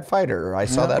bad fighter. I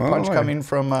saw that well, punch right. coming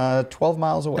from 12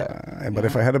 miles away. But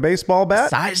if I had a baseball bat,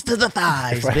 size to the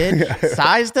thighs, bitch.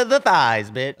 Size to the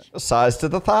thighs, bitch. Size to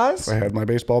the thighs. I had my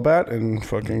baseball bat and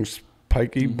fucking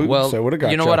spiky boots, Well, I would have got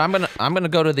you know what? I'm gonna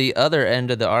go to the other end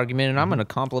of the argument, and I'm gonna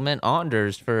compliment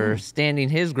Anders for standing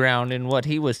his ground in what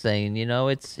he was saying. You know,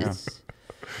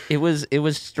 it was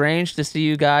strange to see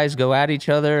you guys go at each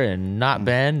other and not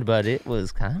bend, but it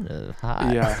was kind of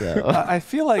hot. Yeah, So. I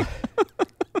feel like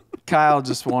Kyle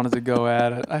just wanted to go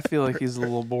at it. I feel like he's a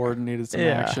little bored and needed some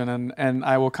Yeah. action, and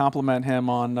I will compliment him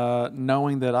on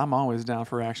knowing that I'm always down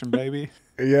for action, baby.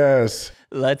 Yes.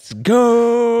 Let's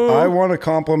go. I want to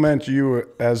compliment you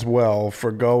as well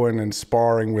for going and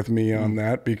sparring with me on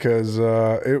that, because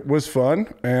it was fun.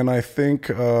 And I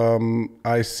think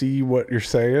I see what you're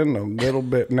saying a little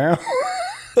bit now.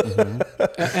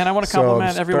 And I want to So,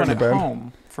 compliment everyone starting at to bend.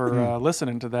 home for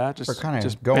listening to that, just kinda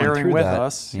just going bearing through with that.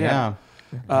 us. Yeah.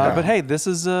 But hey, this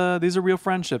is these are real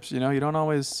friendships. You know, you don't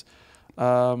always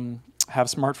have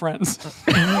smart friends.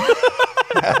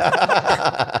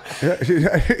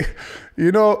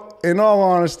 You know, in all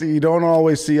honesty, you don't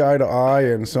always see eye to eye,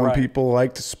 and some Right. people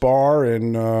like to spar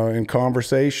in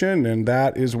conversation, and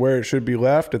that is where it should be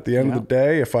left. At the end of the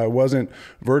day, if I wasn't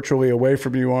virtually away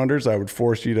from you, Anders, I would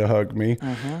force you to hug me.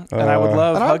 And I would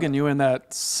love hugging you in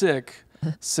that sick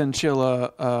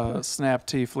chinchilla snap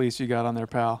tee fleece you got on there,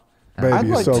 pal. Baby, I'd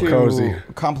you're like so to cozy.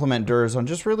 compliment Durs on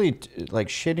just really like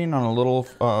shitting on a little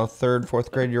 3rd,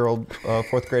 4th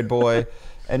grade boy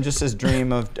and just his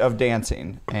dream of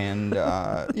dancing, and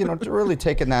really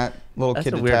taking that little That's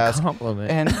kid a to weird task.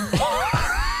 compliment. And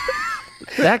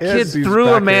That kid Yes, he's threw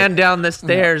a back man in. down the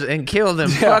stairs and killed him.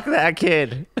 Fuck that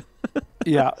kid.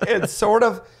 Yeah. it's sort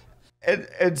of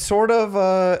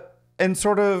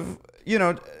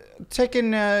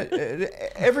taking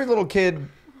every little kid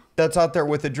that's out there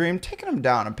with a dream, taking them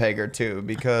down a peg or two,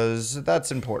 because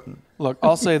that's important. Look,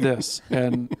 I'll say this,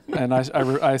 and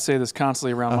I say this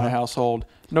constantly around my household.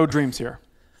 No dreams here.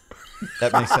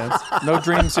 That makes sense. No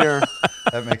dreams here.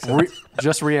 That makes sense.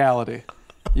 Just reality.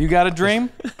 You got a dream?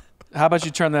 How about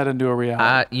you turn that into a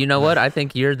reality? You know what? I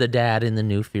think you're the dad in the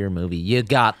new Fear movie. You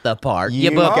got the part.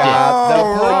 You booked got it. the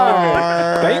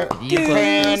part. Thank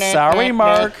you. Sorry,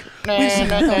 Mark. Who's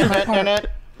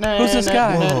this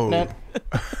guy?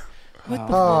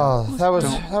 Oh, that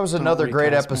was another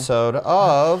great recast me. episode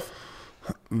of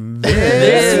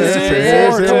This is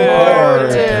is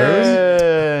important.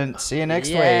 See you next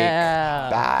week. Yeah.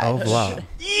 Bye. Oh, wow.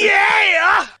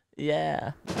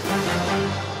 Yeah.